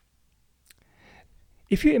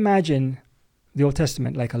 If you imagine the Old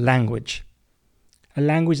Testament like a language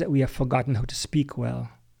that we have forgotten how to speak well,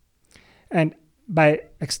 and by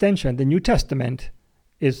extension, the New Testament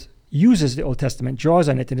uses the Old Testament, draws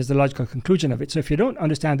on it, and is the logical conclusion of it. So if you don't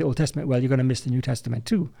understand the Old Testament well, you're going to miss the New Testament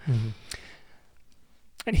too. Mm-hmm.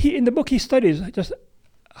 And in the book, he studies just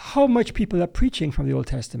how much people are preaching from the Old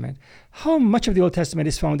Testament. How much of the Old Testament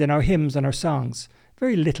is found in our hymns and our songs?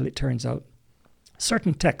 Very little, it turns out.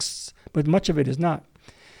 Certain texts, but much of it is not.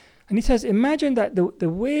 And he says, imagine that the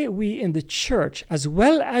way we in the church, as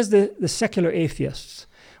well as the secular atheists,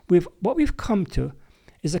 what we've come to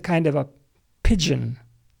is a kind of a pigeon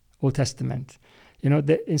Old Testament.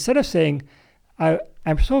 Instead of saying,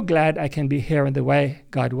 I'm so glad I can be here on the Why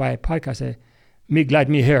God Why podcast, say, me glad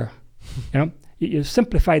me here. You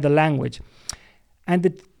simplify the language. And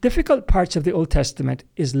the difficult parts of the Old Testament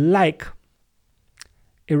is like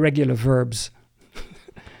irregular verbs.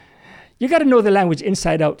 You got to know the language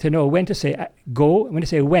inside out to know when to say go and when to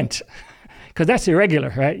say went, because that's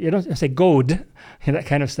irregular, right? You don't say goed, that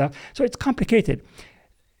kind of stuff. So it's complicated.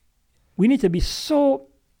 We need to be so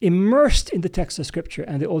immersed in the text of Scripture,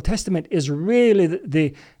 and the Old Testament is really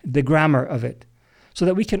the grammar of it, so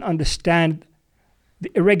that we can understand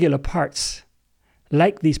the irregular parts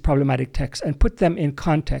like these problematic texts and put them in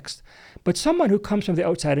context. But someone who comes from the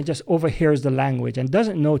outside and just overhears the language and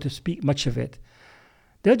doesn't know to speak much of it,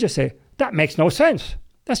 they'll just say, that makes no sense.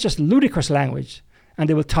 That's just ludicrous language. And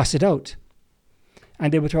they will toss it out.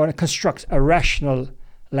 And they will try to construct a rational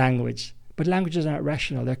language. But languages are not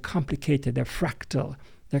rational. They're complicated. They're fractal.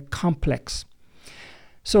 They're complex.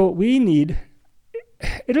 So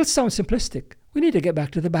it'll sound simplistic. We need to get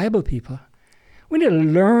back to the Bible, people. We need to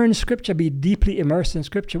learn Scripture, be deeply immersed in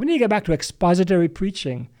Scripture. We need to get back to expository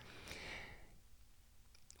preaching.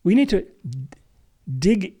 We need to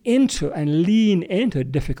dig into and lean into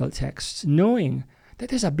difficult texts, knowing that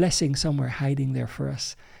there's a blessing somewhere hiding there for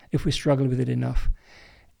us if we struggle with it enough.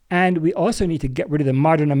 And we also need to get rid of the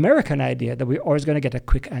modern American idea that we're always going to get a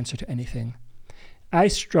quick answer to anything. I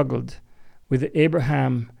struggled with the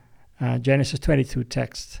Abraham Genesis 22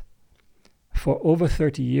 text for over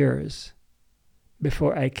 30 years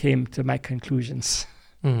before I came to my conclusions.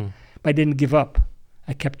 Mm-hmm. But I didn't give up.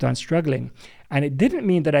 I kept on struggling. And it didn't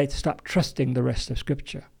mean that I stopped trusting the rest of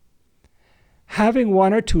Scripture. Having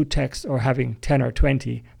one or two texts, or having 10 or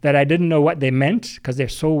 20, that I didn't know what they meant because they're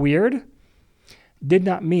so weird, did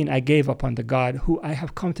not mean I gave up on the God who I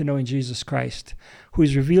have come to know in Jesus Christ, who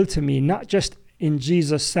is revealed to me not just in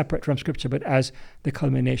Jesus separate from Scripture, but as the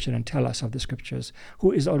culmination and telos of the Scriptures,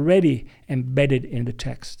 who is already embedded in the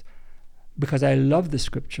text. Because I love the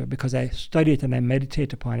Scripture, because I study it and I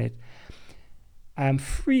meditate upon it, I am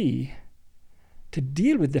free to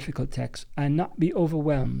deal with difficult texts and not be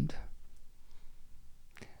overwhelmed.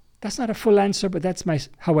 That's not a full answer, but that's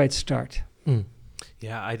how I'd start. Mm.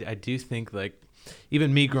 Yeah, I do think, like,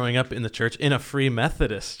 even me growing up in the church, in a Free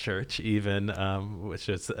Methodist church even, which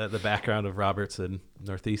is the background of Robertson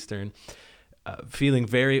Northeastern, feeling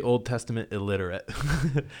very Old Testament illiterate,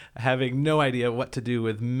 having no idea what to do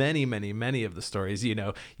with many of the stories.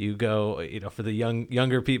 You go, for the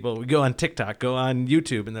younger people, we go on TikTok, go on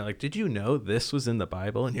YouTube, and they're like, did you know this was in the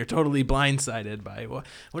Bible? And you're totally blindsided by what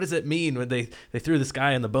does it mean when they threw this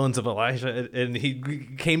guy in the bones of Elijah and he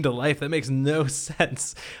came to life? That makes no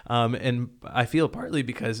sense. And I feel partly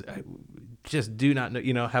because I just do not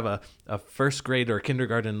know, have a first grade or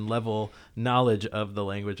kindergarten level knowledge of the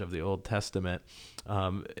language of the Old Testament.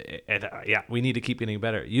 We need to keep getting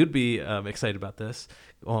better. You'd be excited about this.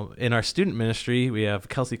 Well, in our student ministry, we have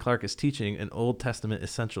Kelsey Clark is teaching an Old Testament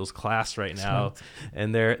essentials class right now,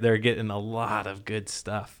 and they're getting a lot of good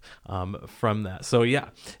stuff from that. So yeah,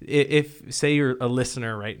 if say you're a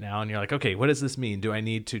listener right now and you're like, okay, what does this mean? Do I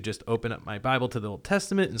need to just open up my Bible to the Old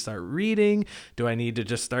Testament and start reading? Do I need to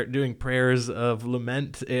just start doing prayers of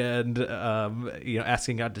lament and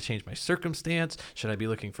asking God to change my circumstance? Should I be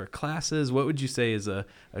looking for classes? What would you say is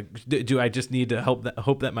do I just need to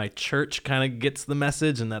hope that my church kind of gets the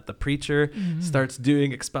message and that the preacher starts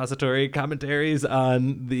doing expository commentaries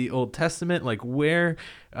on the Old Testament? Like, what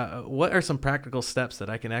are some practical steps that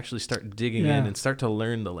I can actually start digging in and start to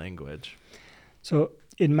learn the language? So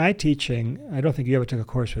in my teaching, I don't think you ever took a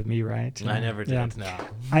course with me, right? I never did, no.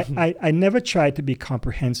 I never tried to be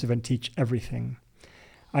comprehensive and teach everything.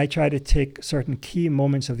 I try to take certain key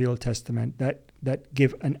moments of the Old Testament that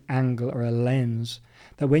give an angle or a lens,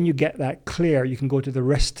 that when you get that clear, you can go to the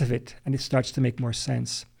rest of it and it starts to make more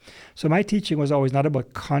sense. So my teaching was always not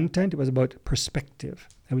about content, it was about perspective.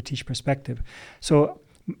 I would teach perspective. So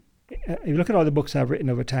if you look at all the books I've written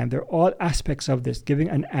over time, they're all aspects of this, giving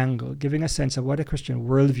an angle, giving a sense of what a Christian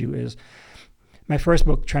worldview is. My first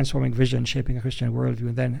book, Transforming Vision, Shaping a Christian Worldview,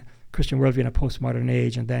 and then Christian Worldview in a Postmodern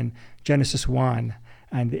Age, and then Genesis 1,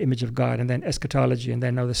 and the image of God, and then eschatology, and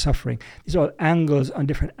then now the suffering. These are all angles on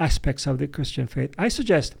different aspects of the Christian faith. I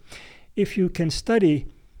suggest if you can study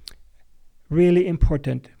really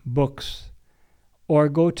important books or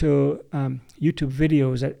go to YouTube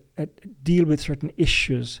videos that deal with certain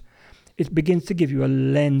issues, it begins to give you a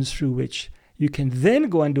lens through which you can then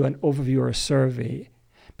go and do an overview or a survey.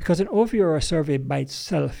 Because an overview or a survey by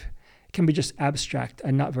itself can be just abstract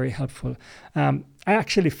and not very helpful. I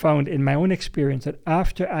actually found in my own experience that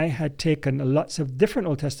after I had taken lots of different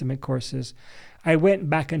Old Testament courses, I went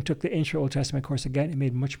back and took the Intro Old Testament course again. It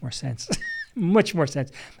made much more sense. Much more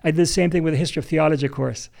sense. I did the same thing with the History of Theology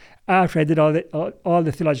course. After I did all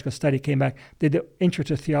the theological study, came back, did the Intro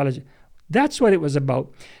to Theology. That's what it was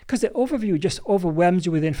about. Because the overview just overwhelms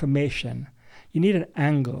you with information. You need an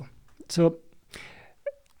angle. So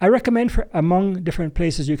I recommend, for among different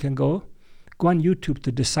places you can go on YouTube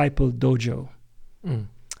to Disciple Dojo.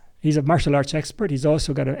 He's a martial arts expert. He's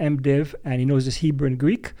also got an MDiv, and he knows his Hebrew and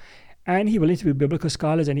Greek. And he will interview biblical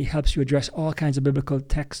scholars, and he helps you address all kinds of biblical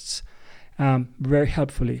texts very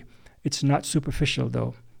helpfully. It's not superficial,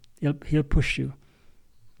 though. He'll push you.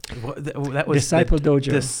 That was Disciple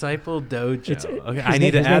Dojo. Disciple Dojo. Okay, I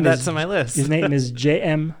need to add that to my list. His name is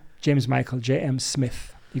James Michael J.M.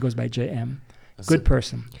 Smith. He goes by J.M. Good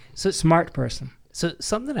person. Smart person. So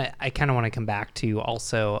something I kind of want to come back to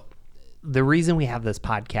also, the reason we have this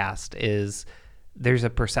podcast is there's a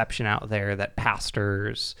perception out there that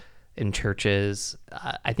pastors in churches,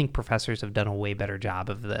 I think professors have done a way better job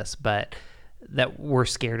of this, but that we're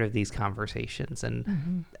scared of these conversations.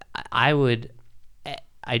 And I would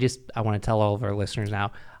I want to tell all of our listeners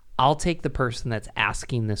now, I'll take the person that's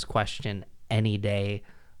asking this question any day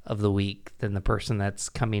of the week than the person that's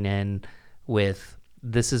coming in with,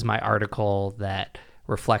 this is my article that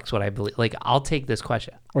reflects what I believe. Like, I'll take this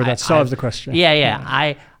question. Or that solves the question.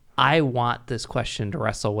 Yeah. I want this question to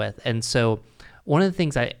wrestle with. And so one of the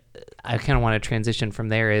things I kind of want to transition from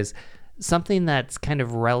there is something that's kind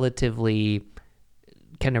of relatively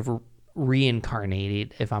kind of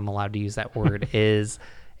reincarnated, if I'm allowed to use that word, is,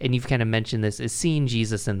 and you've kind of mentioned this, is seeing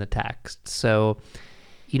Jesus in the text. So,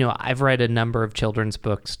 I've read a number of children's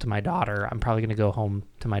books to my daughter. I'm probably going to go home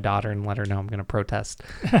to my daughter and let her know I'm going to protest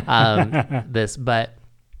this. But,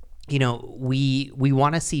 we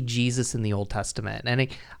want to see Jesus in the Old Testament. And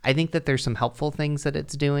I think that there's some helpful things that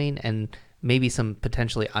it's doing and maybe some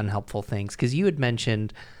potentially unhelpful things. Because you had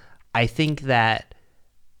mentioned, I think that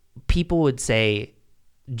people would say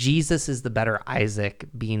Jesus is the better Isaac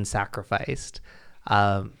being sacrificed.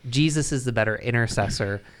 Jesus is the better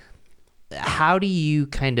intercessor. How do you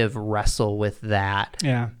kind of wrestle with that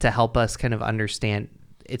to help us kind of understand?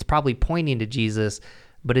 It's probably pointing to Jesus,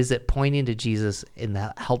 but is it pointing to Jesus in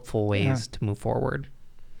the helpful ways to move forward?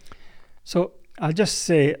 So I'll just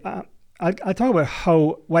say, I'll talk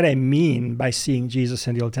about what I mean by seeing Jesus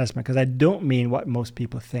in the Old Testament, because I don't mean what most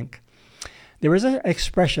people think. There is an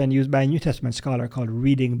expression used by a New Testament scholar called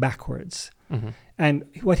reading backwards. Mm-hmm. And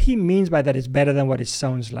what he means by that is better than what it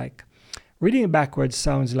sounds like. Reading backwards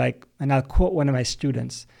sounds like, and I'll quote one of my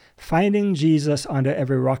students, finding Jesus under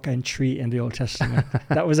every rock and tree in the Old Testament.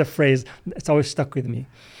 That was a phrase that's always stuck with me.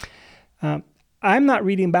 I'm not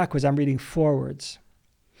reading backwards, I'm reading forwards.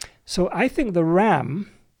 So I think the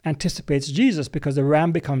ram anticipates Jesus because the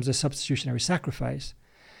ram becomes a substitutionary sacrifice.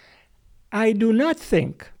 I do not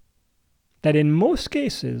think that in most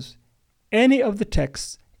cases, any of the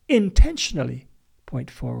texts intentionally point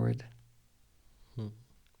forward.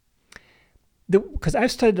 Because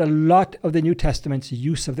I've studied a lot of the New Testament's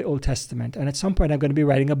use of the Old Testament, and at some point I'm going to be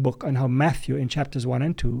writing a book on how Matthew, in chapters 1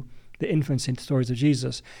 and 2, the infancy stories of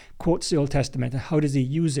Jesus, quotes the Old Testament and how does he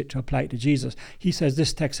use it to apply it to Jesus. He says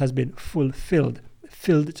this text has been filled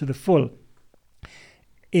to the full.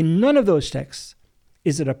 In none of those texts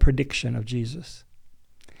is it a prediction of Jesus.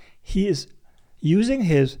 He is using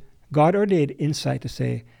his God-ordained insight to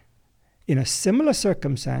say, in a similar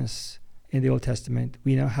circumstance in the Old Testament,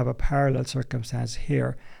 we now have a parallel circumstance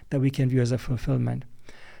here that we can view as a fulfillment.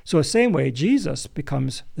 So the same way, Jesus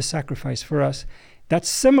becomes the sacrifice for us. That's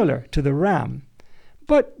similar to the ram.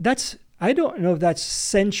 But I don't know if that's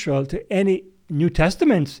central to any New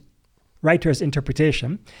Testament writer's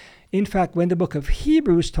interpretation. In fact, when the book of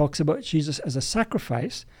Hebrews talks about Jesus as a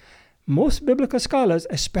sacrifice, most biblical scholars,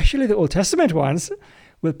 especially the Old Testament ones,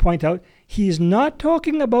 will point out he's not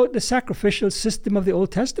talking about the sacrificial system of the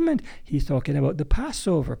Old Testament. He's talking about the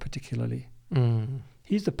Passover particularly.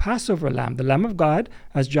 He's the Passover lamb, the Lamb of God,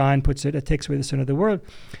 as John puts it, that takes away the sin of the world.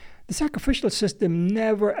 The sacrificial system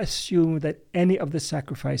never assumed that any of the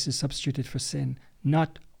sacrifices substituted for sin.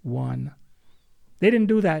 Not one. They didn't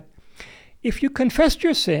do that. If you confessed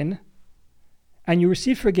your sin and you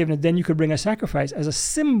received forgiveness, then you could bring a sacrifice as a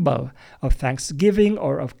symbol of thanksgiving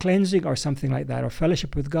or of cleansing or something like that, or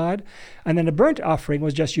fellowship with God. And then the burnt offering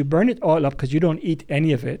was just you burn it all up because you don't eat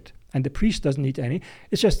any of it, and the priest doesn't eat any.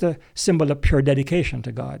 It's just a symbol of pure dedication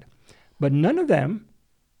to God. But none of them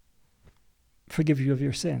forgive you of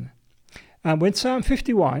your sin. When Psalm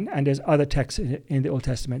 51, and there's other texts in the Old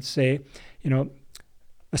Testament, say,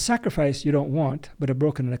 a sacrifice you don't want, but a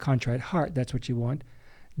broken and a contrite heart, that's what you want.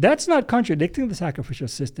 That's not contradicting the sacrificial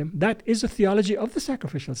system. That is a theology of the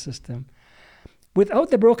sacrificial system. Without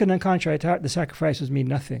the broken and contrite heart, the sacrifices mean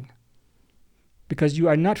nothing, because you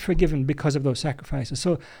are not forgiven because of those sacrifices.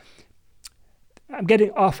 So I'm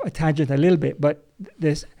getting off a tangent a little bit, but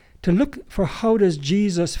to look for how does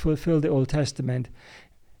Jesus fulfill the Old Testament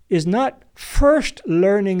is not first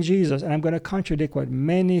learning Jesus. And I'm going to contradict what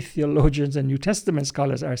many theologians and New Testament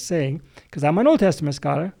scholars are saying, because I'm an Old Testament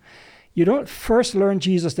scholar. You don't first learn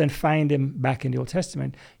Jesus, then find him back in the Old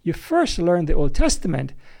Testament. You first learn the Old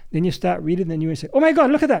Testament, then you start reading the New and say, oh my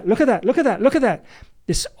God, look at that, look at that, look at that, look at that.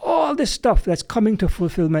 All this stuff that's coming to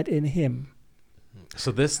fulfillment in him.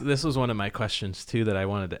 So this was one of my questions too that I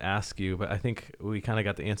wanted to ask you, but I think we kind of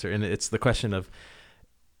got the answer. And it's the question of,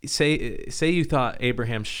 say you thought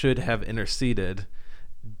Abraham should have interceded.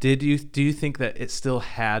 Do you think that it still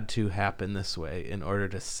had to happen this way in order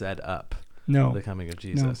to set up the coming of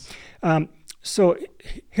Jesus? No. So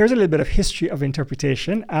here's a little bit of history of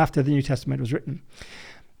interpretation after the New Testament was written.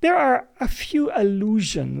 There are a few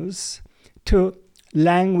allusions to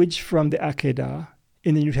language from the Akedah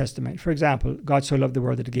in the New Testament. For example, God so loved the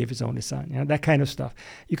world that he gave his only son. That kind of stuff.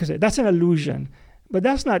 You could say that's an allusion, but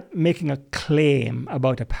that's not making a claim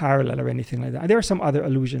about a parallel or anything like that. There are some other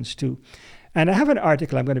allusions too. And I have an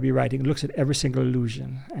article I'm going to be writing that looks at every single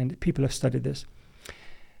allusion, and people have studied this.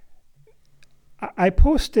 I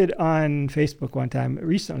posted on Facebook one time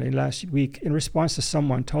recently, last week, in response to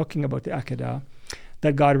someone talking about the Akedah,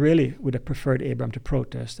 that God really would have preferred Abraham to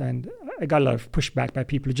protest. And I got a lot of pushback by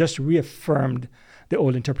people who just reaffirmed the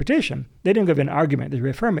old interpretation. They didn't give an argument, they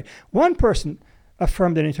reaffirmed it. One person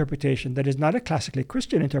affirmed an interpretation that is not a classically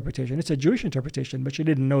Christian interpretation. It's a Jewish interpretation, but you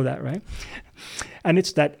didn't know that, right? And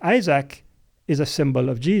it's that Isaac is a symbol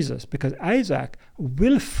of Jesus, because Isaac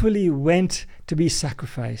willfully went to be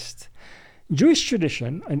sacrificed. Jewish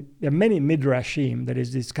tradition, and there are many midrashim, that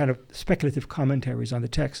is these kind of speculative commentaries on the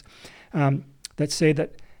text, that say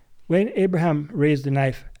that when Abraham raised the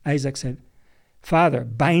knife, Isaac said, "Father,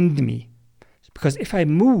 bind me, because if I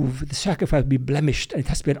move, the sacrifice will be blemished, and it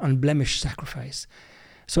has to be an unblemished sacrifice."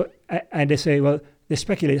 So, and they say, well, they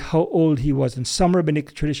speculate how old he was. And some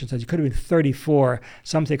rabbinic tradition says he could have been 34,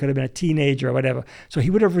 some say he could have been a teenager or whatever. So he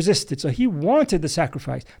would have resisted. So he wanted the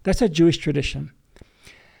sacrifice. That's a Jewish tradition.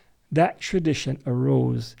 That tradition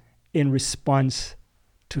arose in response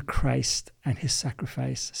to Christ and his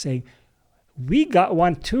sacrifice, saying, we got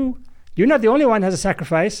one too. You're not the only one who has a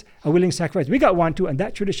sacrifice, a willing sacrifice. We got one too. And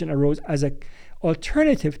that tradition arose as an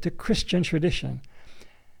alternative to Christian tradition.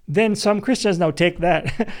 Then some Christians now take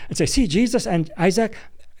that and say, see, Jesus and Isaac,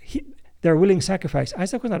 they're a willing sacrifice.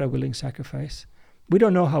 Isaac was not a willing sacrifice. We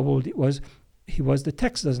don't know how old he was. The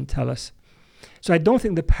text doesn't tell us. So I don't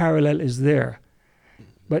think the parallel is there.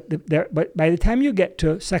 But by the time you get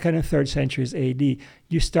to 2nd and 3rd centuries AD,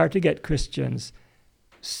 you start to get Christians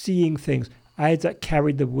seeing things. Isaac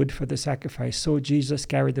carried the wood for the sacrifice, so Jesus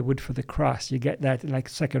carried the wood for the cross. You get that in like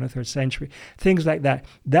 2nd or 3rd century. Things like that.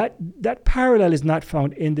 That parallel is not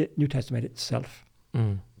found in the New Testament itself.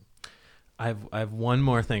 Mm. I have one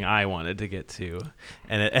more thing I wanted to get to,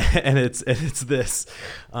 and it's this.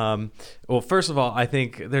 Well, first of all, I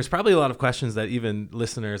think there's probably a lot of questions that even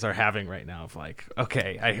listeners are having right now of like,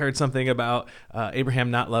 okay, I heard something about Abraham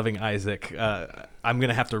not loving Isaac. I'm going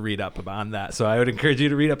to have to read up on that. So I would encourage you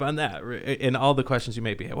to read up on that and all the questions you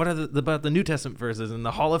may be. What are about the New Testament verses and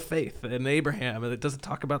the Hall of Faith and Abraham? And it doesn't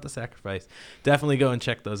talk about the sacrifice. Definitely go and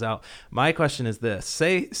check those out. My question is this.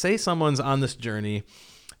 Say someone's on this journey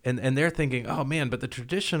and they're thinking, oh man, but the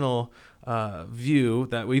traditional view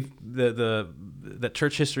that that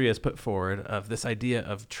church history has put forward of this idea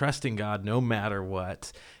of trusting God no matter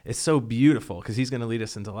what is so beautiful because he's going to lead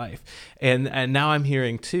us into life. And now I'm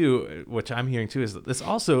hearing too, is this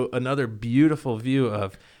also another beautiful view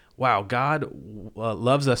of, wow, God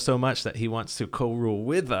loves us so much that he wants to co-rule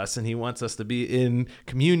with us, and he wants us to be in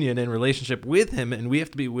communion and relationship with him, and we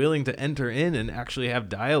have to be willing to enter in and actually have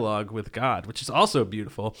dialogue with God, which is also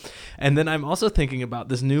beautiful. And then I'm also thinking about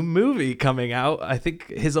this new movie coming out, I think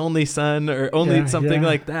His Only Son or something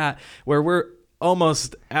like that, where we're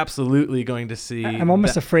almost absolutely going to see. I'm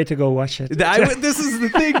almost afraid to go watch it. This is the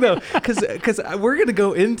thing, though, because we're going to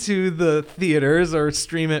go into the theaters or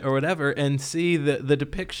stream it or whatever and see the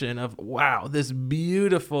depiction of, wow, this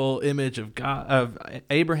beautiful image of God, of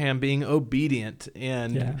Abraham being obedient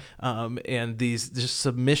and these just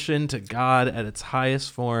submission to God at its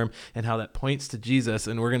highest form, and how that points to Jesus,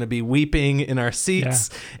 and we're going to be weeping in our seats,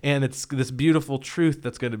 and it's this beautiful truth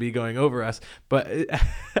that's going to be going over us. But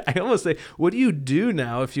I almost say, what do you do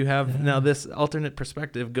now if you have now this alternate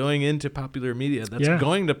perspective going into popular media that's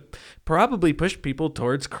going to probably push people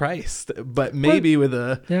towards Christ, but maybe with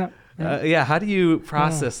a how do you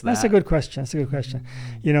process that? That's a good question.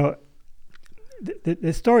 You know,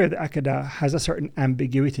 the story of the Akedah has a certain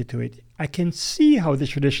ambiguity to it. I can see how the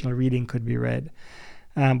traditional reading could be read,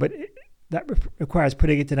 but that requires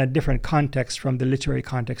putting it in a different context from the literary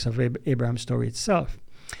context of Abraham's story itself.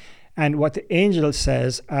 And what the angel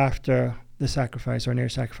says after the sacrifice or near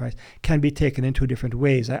sacrifice can be taken in two different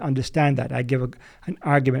ways. I understand that. I give an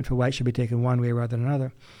argument for why it should be taken one way rather than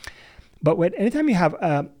another. But anytime you have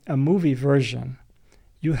a movie version,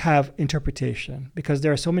 you have interpretation, because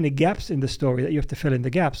there are so many gaps in the story that you have to fill in the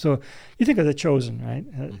gaps. So you think of The Chosen, right?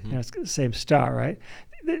 It's the same star, right?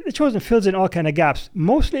 The Chosen fills in all kind of gaps,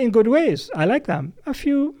 mostly in good ways. I like them. A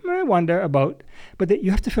few I wonder about, but you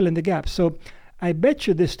have to fill in the gaps. So I bet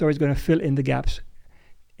you this story is going to fill in the gaps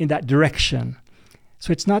in that direction.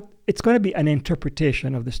 So it's going to be an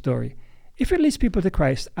interpretation of the story. If it leads people to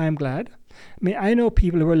Christ, I'm glad. I mean, I know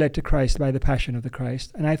people who were led to Christ by the Passion of the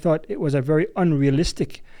Christ, and I thought it was a very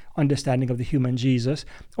unrealistic understanding of the human Jesus.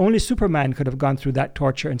 Only Superman could have gone through that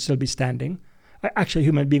torture and still be standing. Actually, a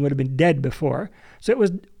human being would have been dead before. So it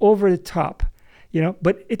was over the top,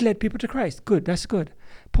 but it led people to Christ. Good, that's good.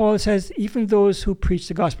 Paul says, even those who preach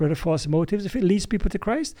the gospel out of false motives, if it leads people to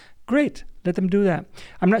Christ, great, let them do that.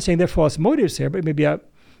 I'm not saying they're false motives here, but it may be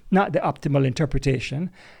not the optimal interpretation.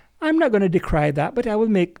 I'm not going to decry that, but I will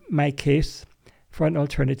make my case for an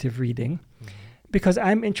alternative reading, because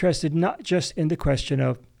I'm interested not just in the question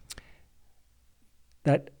of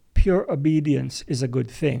that pure obedience is a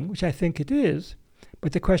good thing, which I think it is,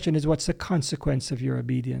 but the question is, what's the consequence of your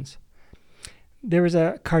obedience? There was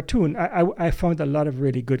a cartoon. I found a lot of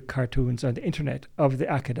really good cartoons on the internet of the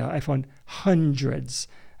Akedah. I found hundreds.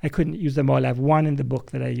 I couldn't use them all. I have one in the book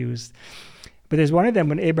that I used. But there's one of them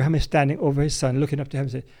when Abraham is standing over his son, looking up to him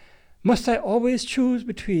and says, must I always choose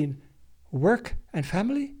between work and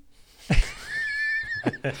family?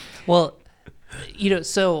 Well,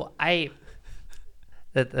 so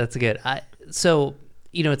that's good. So,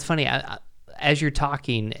 it's funny. As you're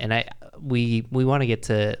talking, and we want to get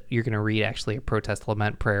to, you're going to read actually a protest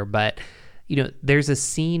lament prayer, but there's a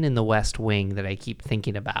scene in The West Wing that I keep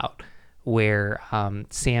thinking about where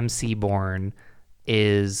Sam Seaborn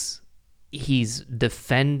he's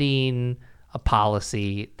defending a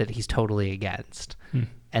policy that he's totally against,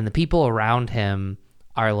 and the people around him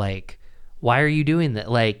are like, why are you doing that?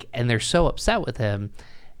 And they're so upset with him.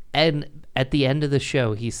 And at the end of the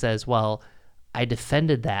show, he says, well, I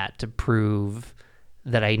defended that to prove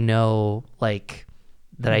that I know,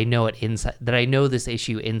 that I know it inside, that I know this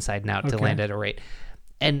issue inside and out to land at a rate.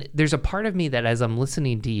 And there's a part of me that as I'm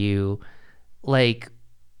listening to you,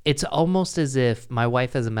 it's almost as if my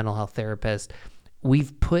wife as a mental health therapist,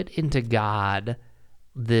 we've put into God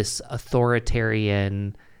this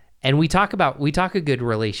authoritarian, and we talk a good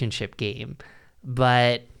relationship game,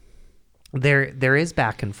 but there is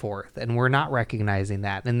back and forth, and we're not recognizing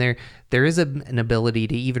that. And there is an ability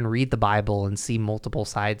to even read the Bible and see multiple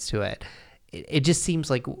sides to it. It just seems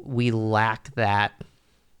like we lack that,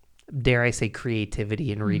 dare I say,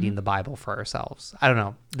 creativity in reading the Bible for ourselves. I don't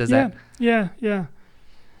know. Yeah.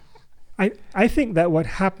 I think that what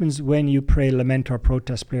happens when you pray lament or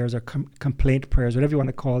protest prayers or complaint prayers, whatever you want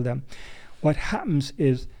to call them, what happens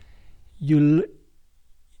is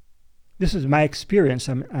this is my experience,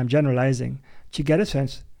 I'm generalizing, but you get a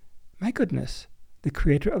sense, my goodness, the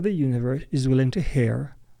creator of the universe is willing to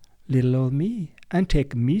hear little old me and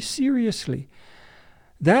take me seriously.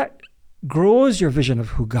 That grows your vision of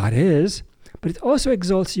who God is, but it also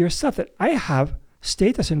exalts yourself, that I have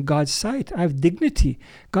status in God's sight. I have dignity.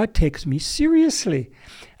 God takes me seriously.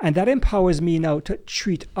 And that empowers me now to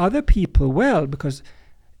treat other people well, because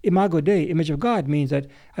Imago Dei, image of God, means that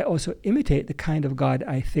I also imitate the kind of God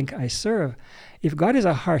I think I serve. If God is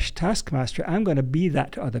a harsh taskmaster, I'm going to be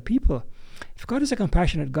that to other people. If God is a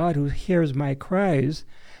compassionate God who hears my cries,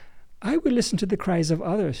 I will listen to the cries of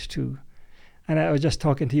others too. And I was just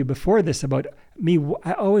talking to you before this about me.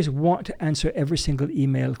 I always want to answer every single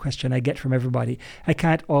email question I get from everybody. I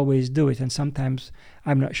can't always do it. And sometimes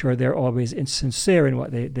I'm not sure they're always sincere in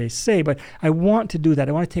what they say, but I want to do that.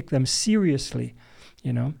 I want to take them seriously,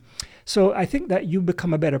 So I think that you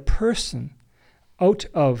become a better person out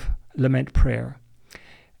of lament prayer.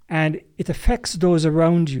 And it affects those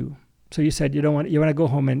around you. So you said you want to go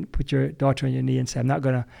home and put your daughter on your knee and say, I'm not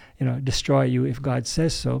going to, destroy you if God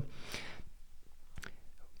says so.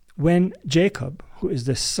 When Jacob, who is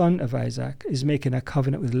the son of Isaac, is making a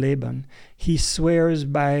covenant with Laban, he swears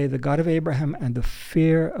by the God of Abraham and the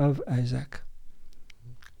fear of Isaac.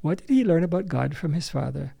 What did he learn about God from his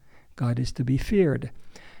father? God is to be feared.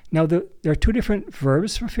 Now, there are two different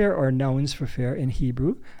verbs for fear or nouns for fear in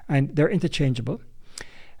Hebrew, and they're interchangeable.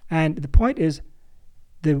 And the point is,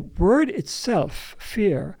 the word itself,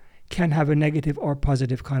 fear, can have a negative or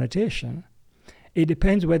positive connotation. It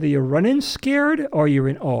depends whether you're running scared or you're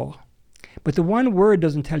in awe. But the one word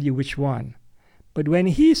doesn't tell you which one. But when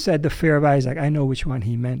he said the fear of Isaac, I know which one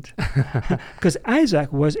he meant. Because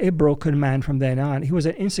Isaac was a broken man from then on. He was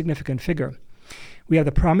an insignificant figure. We have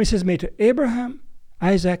the promises made to Abraham,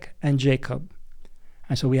 Isaac, and Jacob.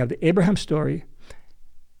 And so we have the Abraham story,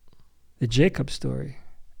 the Jacob story,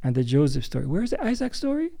 and the Joseph story. Where's the Isaac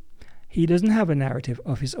story? He doesn't have a narrative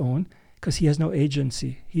of his own because he has no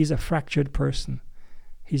agency. He's a fractured person.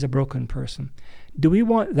 He's a broken person. Do we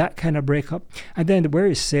want that kind of breakup? And then where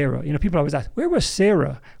is Sarah? People always ask, where was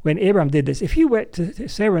Sarah when Abraham did this? If he went to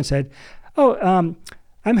Sarah and said,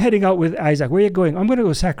 I'm heading out with Isaac. Where are you going? I'm going to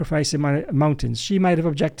go sacrifice in my mountains. She might have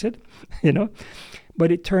objected,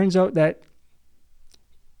 But it turns out that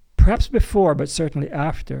perhaps before, but certainly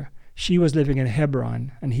after, she was living in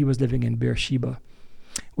Hebron and he was living in Beersheba.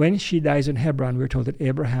 When she dies in Hebron, we're told that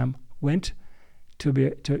Abraham went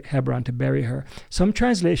to Hebron to bury her. Some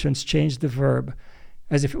translations change the verb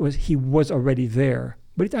as if it was he was already there,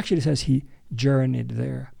 but it actually says he journeyed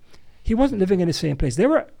there. He wasn't living in the same place. They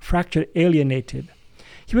were fractured, alienated.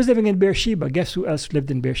 He was living in Beersheba. Guess who else lived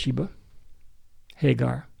in Beersheba?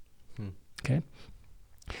 Hagar. Okay.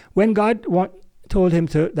 When God told him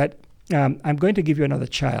that I'm going to give you another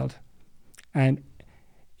child, and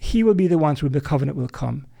he will be the one through the covenant will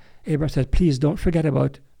come. Abraham said, please don't forget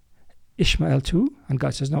about Ishmael too. And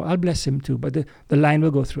God says, no, I'll bless him too, but the line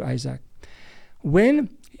will go through Isaac. When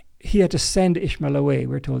he had to send Ishmael away,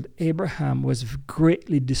 we're told Abraham was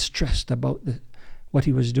greatly distressed about what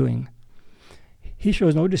he was doing. He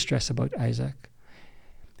shows no distress about Isaac.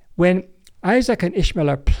 When Isaac and Ishmael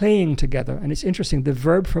are playing together, and it's interesting, the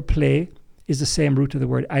verb for play is the same root of the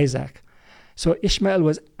word Isaac. So Ishmael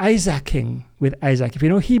was Isaacing with Isaac. If you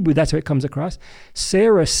know Hebrew, that's how it comes across.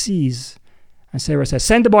 Sarah sees, and Sarah says,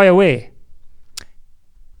 send the boy away.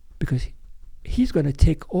 Because he's going to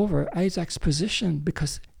take over Isaac's position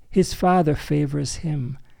because his father favors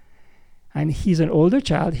him. And he's an older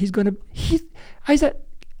child. Isaac is going to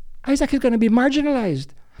be marginalized.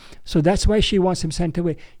 So that's why she wants him sent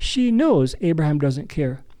away. She knows Abraham doesn't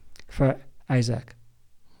care for Isaac.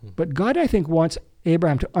 But God, I think, wants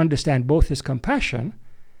Abraham to understand both his compassion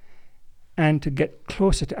and to get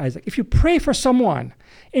closer to Isaac. If you pray for someone,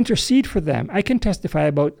 intercede for them. I can testify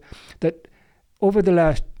about that over the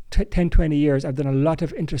last 10, 20 years, I've done a lot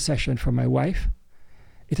of intercession for my wife.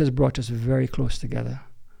 It has brought us very close together.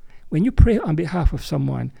 When you pray on behalf of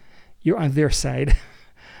someone, you're on their side.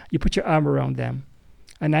 You put your arm around them.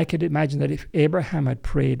 And I could imagine that if Abraham had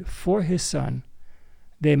prayed for his son,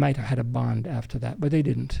 they might have had a bond after that, but they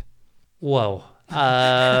didn't. Whoa.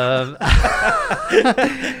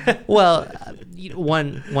 Well,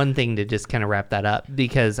 one thing to just kind of wrap that up,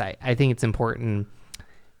 because I think it's important.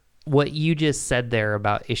 What you just said there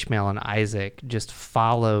about Ishmael and Isaac just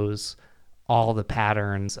follows all the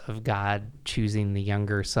patterns of God choosing the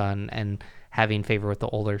younger son and having favor with the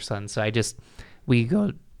older son. So we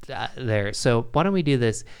go there. So why don't we do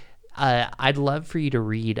this? I'd love for you to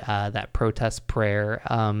read that protest prayer.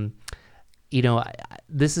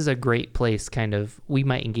 This is a great place, kind of. We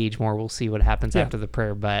might engage more. We'll see what happens after the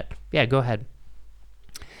prayer. But yeah, go ahead.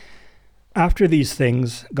 After these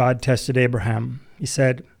things, God tested Abraham. He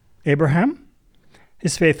said, Abraham?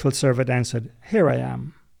 His faithful servant answered, Here I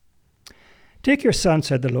am. Take your son,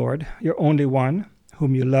 said the Lord, your only one,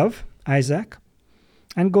 whom you love, Isaac,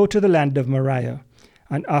 and go to the land of Moriah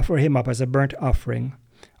and offer him up as a burnt offering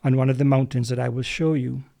on one of the mountains that I will show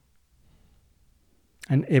you.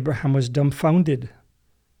 And Abraham was dumbfounded.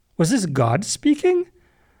 Was this God speaking?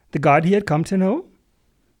 The God he had come to know?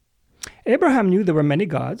 Abraham knew there were many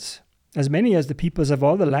gods, as many as the peoples of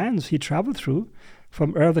all the lands he traveled through,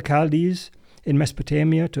 from Ur of the Chaldees in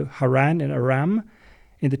Mesopotamia to Haran and Aram,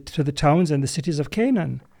 to the towns and the cities of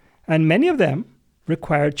Canaan. And many of them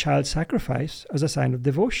required child sacrifice as a sign of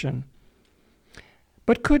devotion.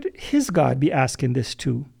 But could his God be asking this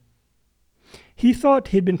too? He thought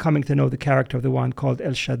he'd been coming to know the character of the one called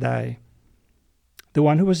El Shaddai, the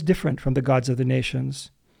one who was different from the gods of the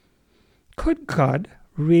nations. Could God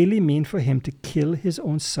really mean for him to kill his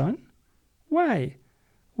own son? Why?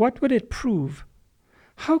 What would it prove?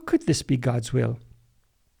 How could this be God's will?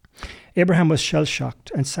 Abraham was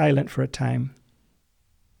shell-shocked and silent for a time.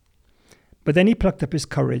 But then he plucked up his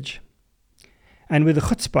courage, and with the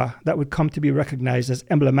chutzpah that would come to be recognized as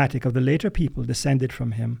emblematic of the later people descended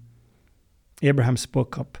from him, Abraham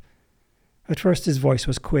spoke up. At first his voice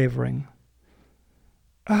was quavering.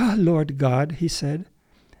 Ah, Lord God, he said,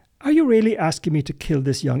 are you really asking me to kill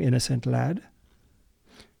this young innocent lad?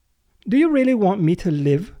 Do you really want me to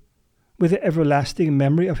live with the everlasting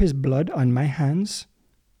memory of his blood on my hands?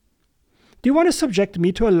 Do you want to subject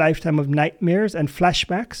me to a lifetime of nightmares and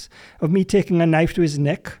flashbacks of me taking a knife to his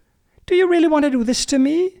neck? Do you really want to do this to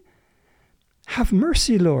me? Have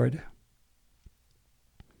mercy, Lord.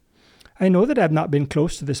 I know that I have not been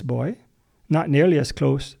close to this boy, not nearly as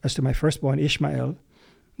close as to my firstborn Ishmael,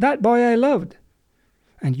 that boy I loved,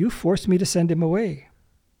 and you forced me to send him away.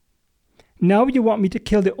 Now you want me to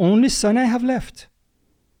kill the only son I have left.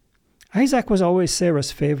 Isaac was always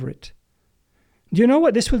Sarah's favorite. Do you know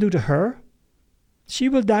what this will do to her? She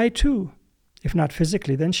will die too. If not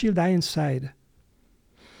physically, then she'll die inside.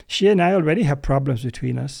 She and I already have problems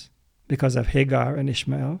between us because of Hagar and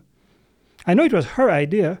Ishmael. I know it was her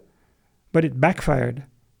idea, but it backfired.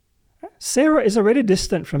 Sarah is already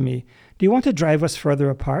distant from me. Do you want to drive us further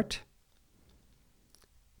apart?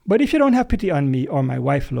 But if you don't have pity on me or my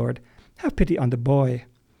wife, Lord, have pity on the boy.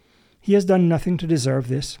 He has done nothing to deserve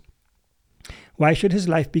this. Why should his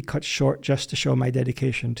life be cut short just to show my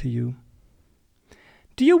dedication to you?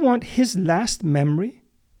 Do you want his last memory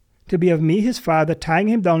to be of me, his father, tying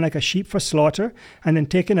him down like a sheep for slaughter and then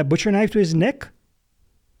taking a butcher knife to his neck?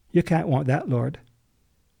 You can't want that, Lord.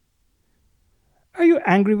 Are you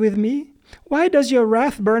angry with me? Why does your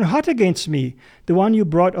wrath burn hot against me, the one you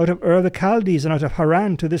brought out of Ur of the Chaldees and out of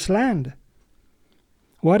Haran to this land?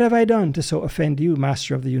 What have I done to so offend you,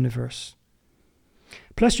 Master of the universe?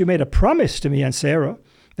 Plus, you made a promise to me and Sarah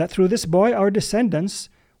that through this boy our descendants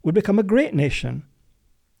would become a great nation.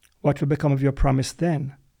 What will become of your promise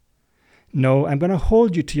then? No, I'm going to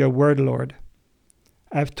hold you to your word, Lord.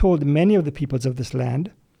 I have told many of the peoples of this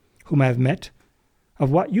land, whom I have met,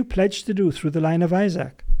 of what you pledged to do through the line of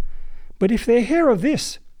Isaac. But if they hear of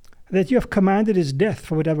this, that you have commanded his death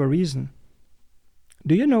for whatever reason,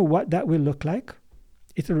 do you know what that will look like?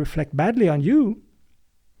 It will reflect badly on you.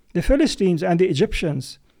 The Philistines and the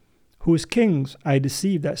Egyptians, whose kings I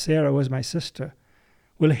deceived that Sarah was my sister,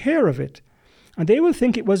 will hear of it, and they will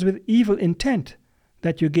think it was with evil intent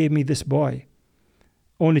that you gave me this boy,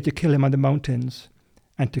 only to kill him on the mountains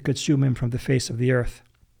and to consume him from the face of the earth.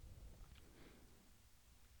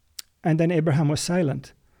 And then Abraham was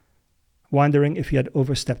silent, wondering if he had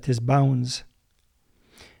overstepped his bounds.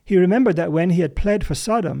 He remembered that when he had pled for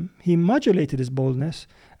Sodom, he modulated his boldness,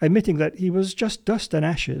 admitting that he was just dust and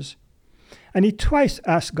ashes. And he twice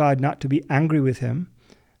asked God not to be angry with him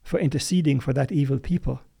for interceding for that evil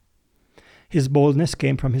people. His boldness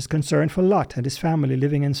came from his concern for Lot and his family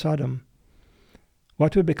living in Sodom.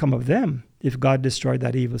 What would become of them if God destroyed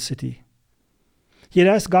that evil city? He had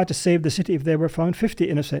asked God to save the city if there were found 50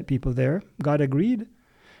 innocent people there. God agreed.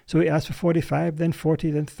 So he asked for 45, then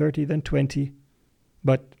 40, then 30, then 20.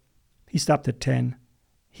 But he stopped at 10.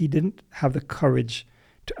 He didn't have the courage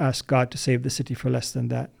to ask God to save the city for less than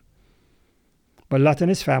that. But Lot and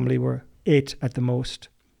his family were 8 at the most.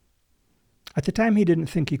 At the time, he didn't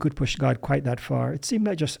think he could push God quite that far. It seemed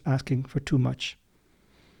like just asking for too much.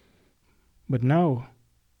 But now,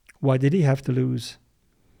 what did he have to lose?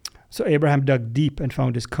 So Abraham dug deep and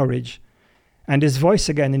found his courage, and his voice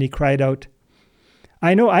again, and he cried out,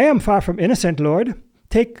 I know I am far from innocent, Lord.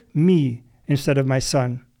 Take me instead of my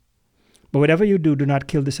son. But whatever you do, do not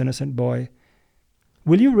kill this innocent boy.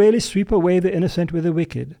 Will you really sweep away the innocent with the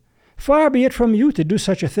wicked? Far be it from you to do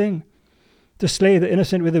such a thing, to slay the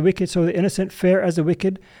innocent with the wicked, so the innocent fare as the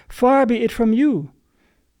wicked. Far be it from you.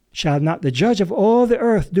 Shall not the judge of all the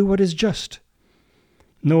earth do what is just?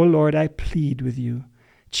 No, Lord, I plead with you.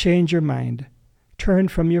 Change your mind. Turn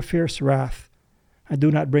from your fierce wrath, and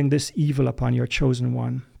do not bring this evil upon your chosen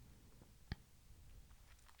one.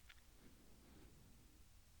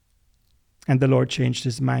 And the Lord changed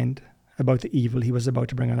his mind about the evil he was about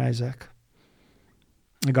to bring on Isaac.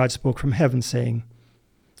 And God spoke from heaven, saying,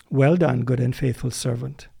 Well done, good and faithful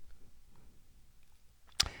servant.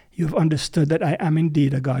 You have understood that I am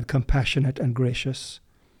indeed a God compassionate and gracious,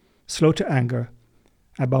 slow to anger,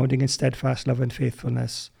 abounding in steadfast love and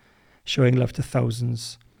faithfulness, showing love to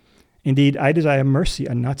thousands. Indeed, I desire mercy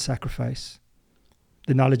and not sacrifice,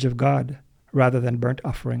 the knowledge of God rather than burnt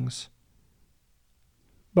offerings.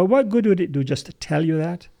 But what good would it do just to tell you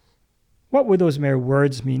that? What would those mere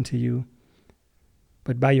words mean to you?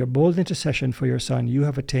 But by your bold intercession for your son, you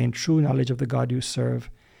have attained true knowledge of the God you serve.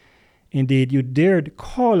 Indeed, you dared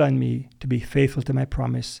call on me to be faithful to my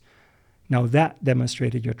promise. Now that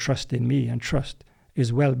demonstrated your trust in me, and trust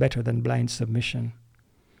is well better than blind submission.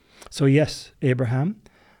 So yes, Abraham,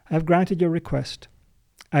 I have granted your request.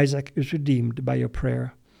 Isaac is redeemed by your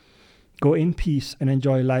prayer. Go in peace and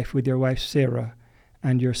enjoy life with your wife Sarah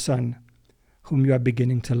and your son, whom you are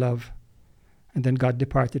beginning to love. And then God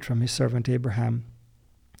departed from his servant Abraham.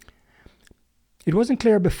 It wasn't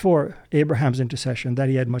clear before Abraham's intercession that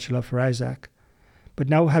he had much love for Isaac, but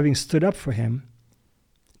now having stood up for him,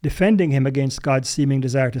 defending him against God's seeming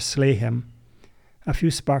desire to slay him, a few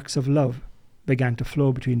sparks of love began to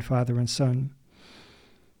flow between father and son.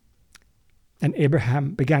 And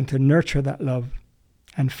Abraham began to nurture that love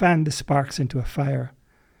and fan the sparks into a fire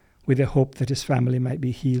with the hope that his family might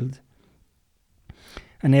be healed.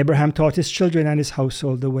 And Abraham taught his children and his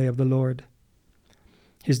household the way of the Lord.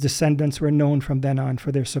 His descendants were known from then on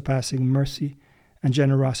for their surpassing mercy and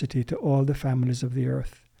generosity to all the families of the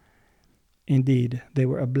earth. Indeed, they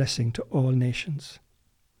were a blessing to all nations.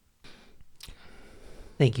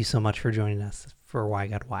 Thank you so much for joining us for Why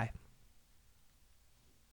God Why.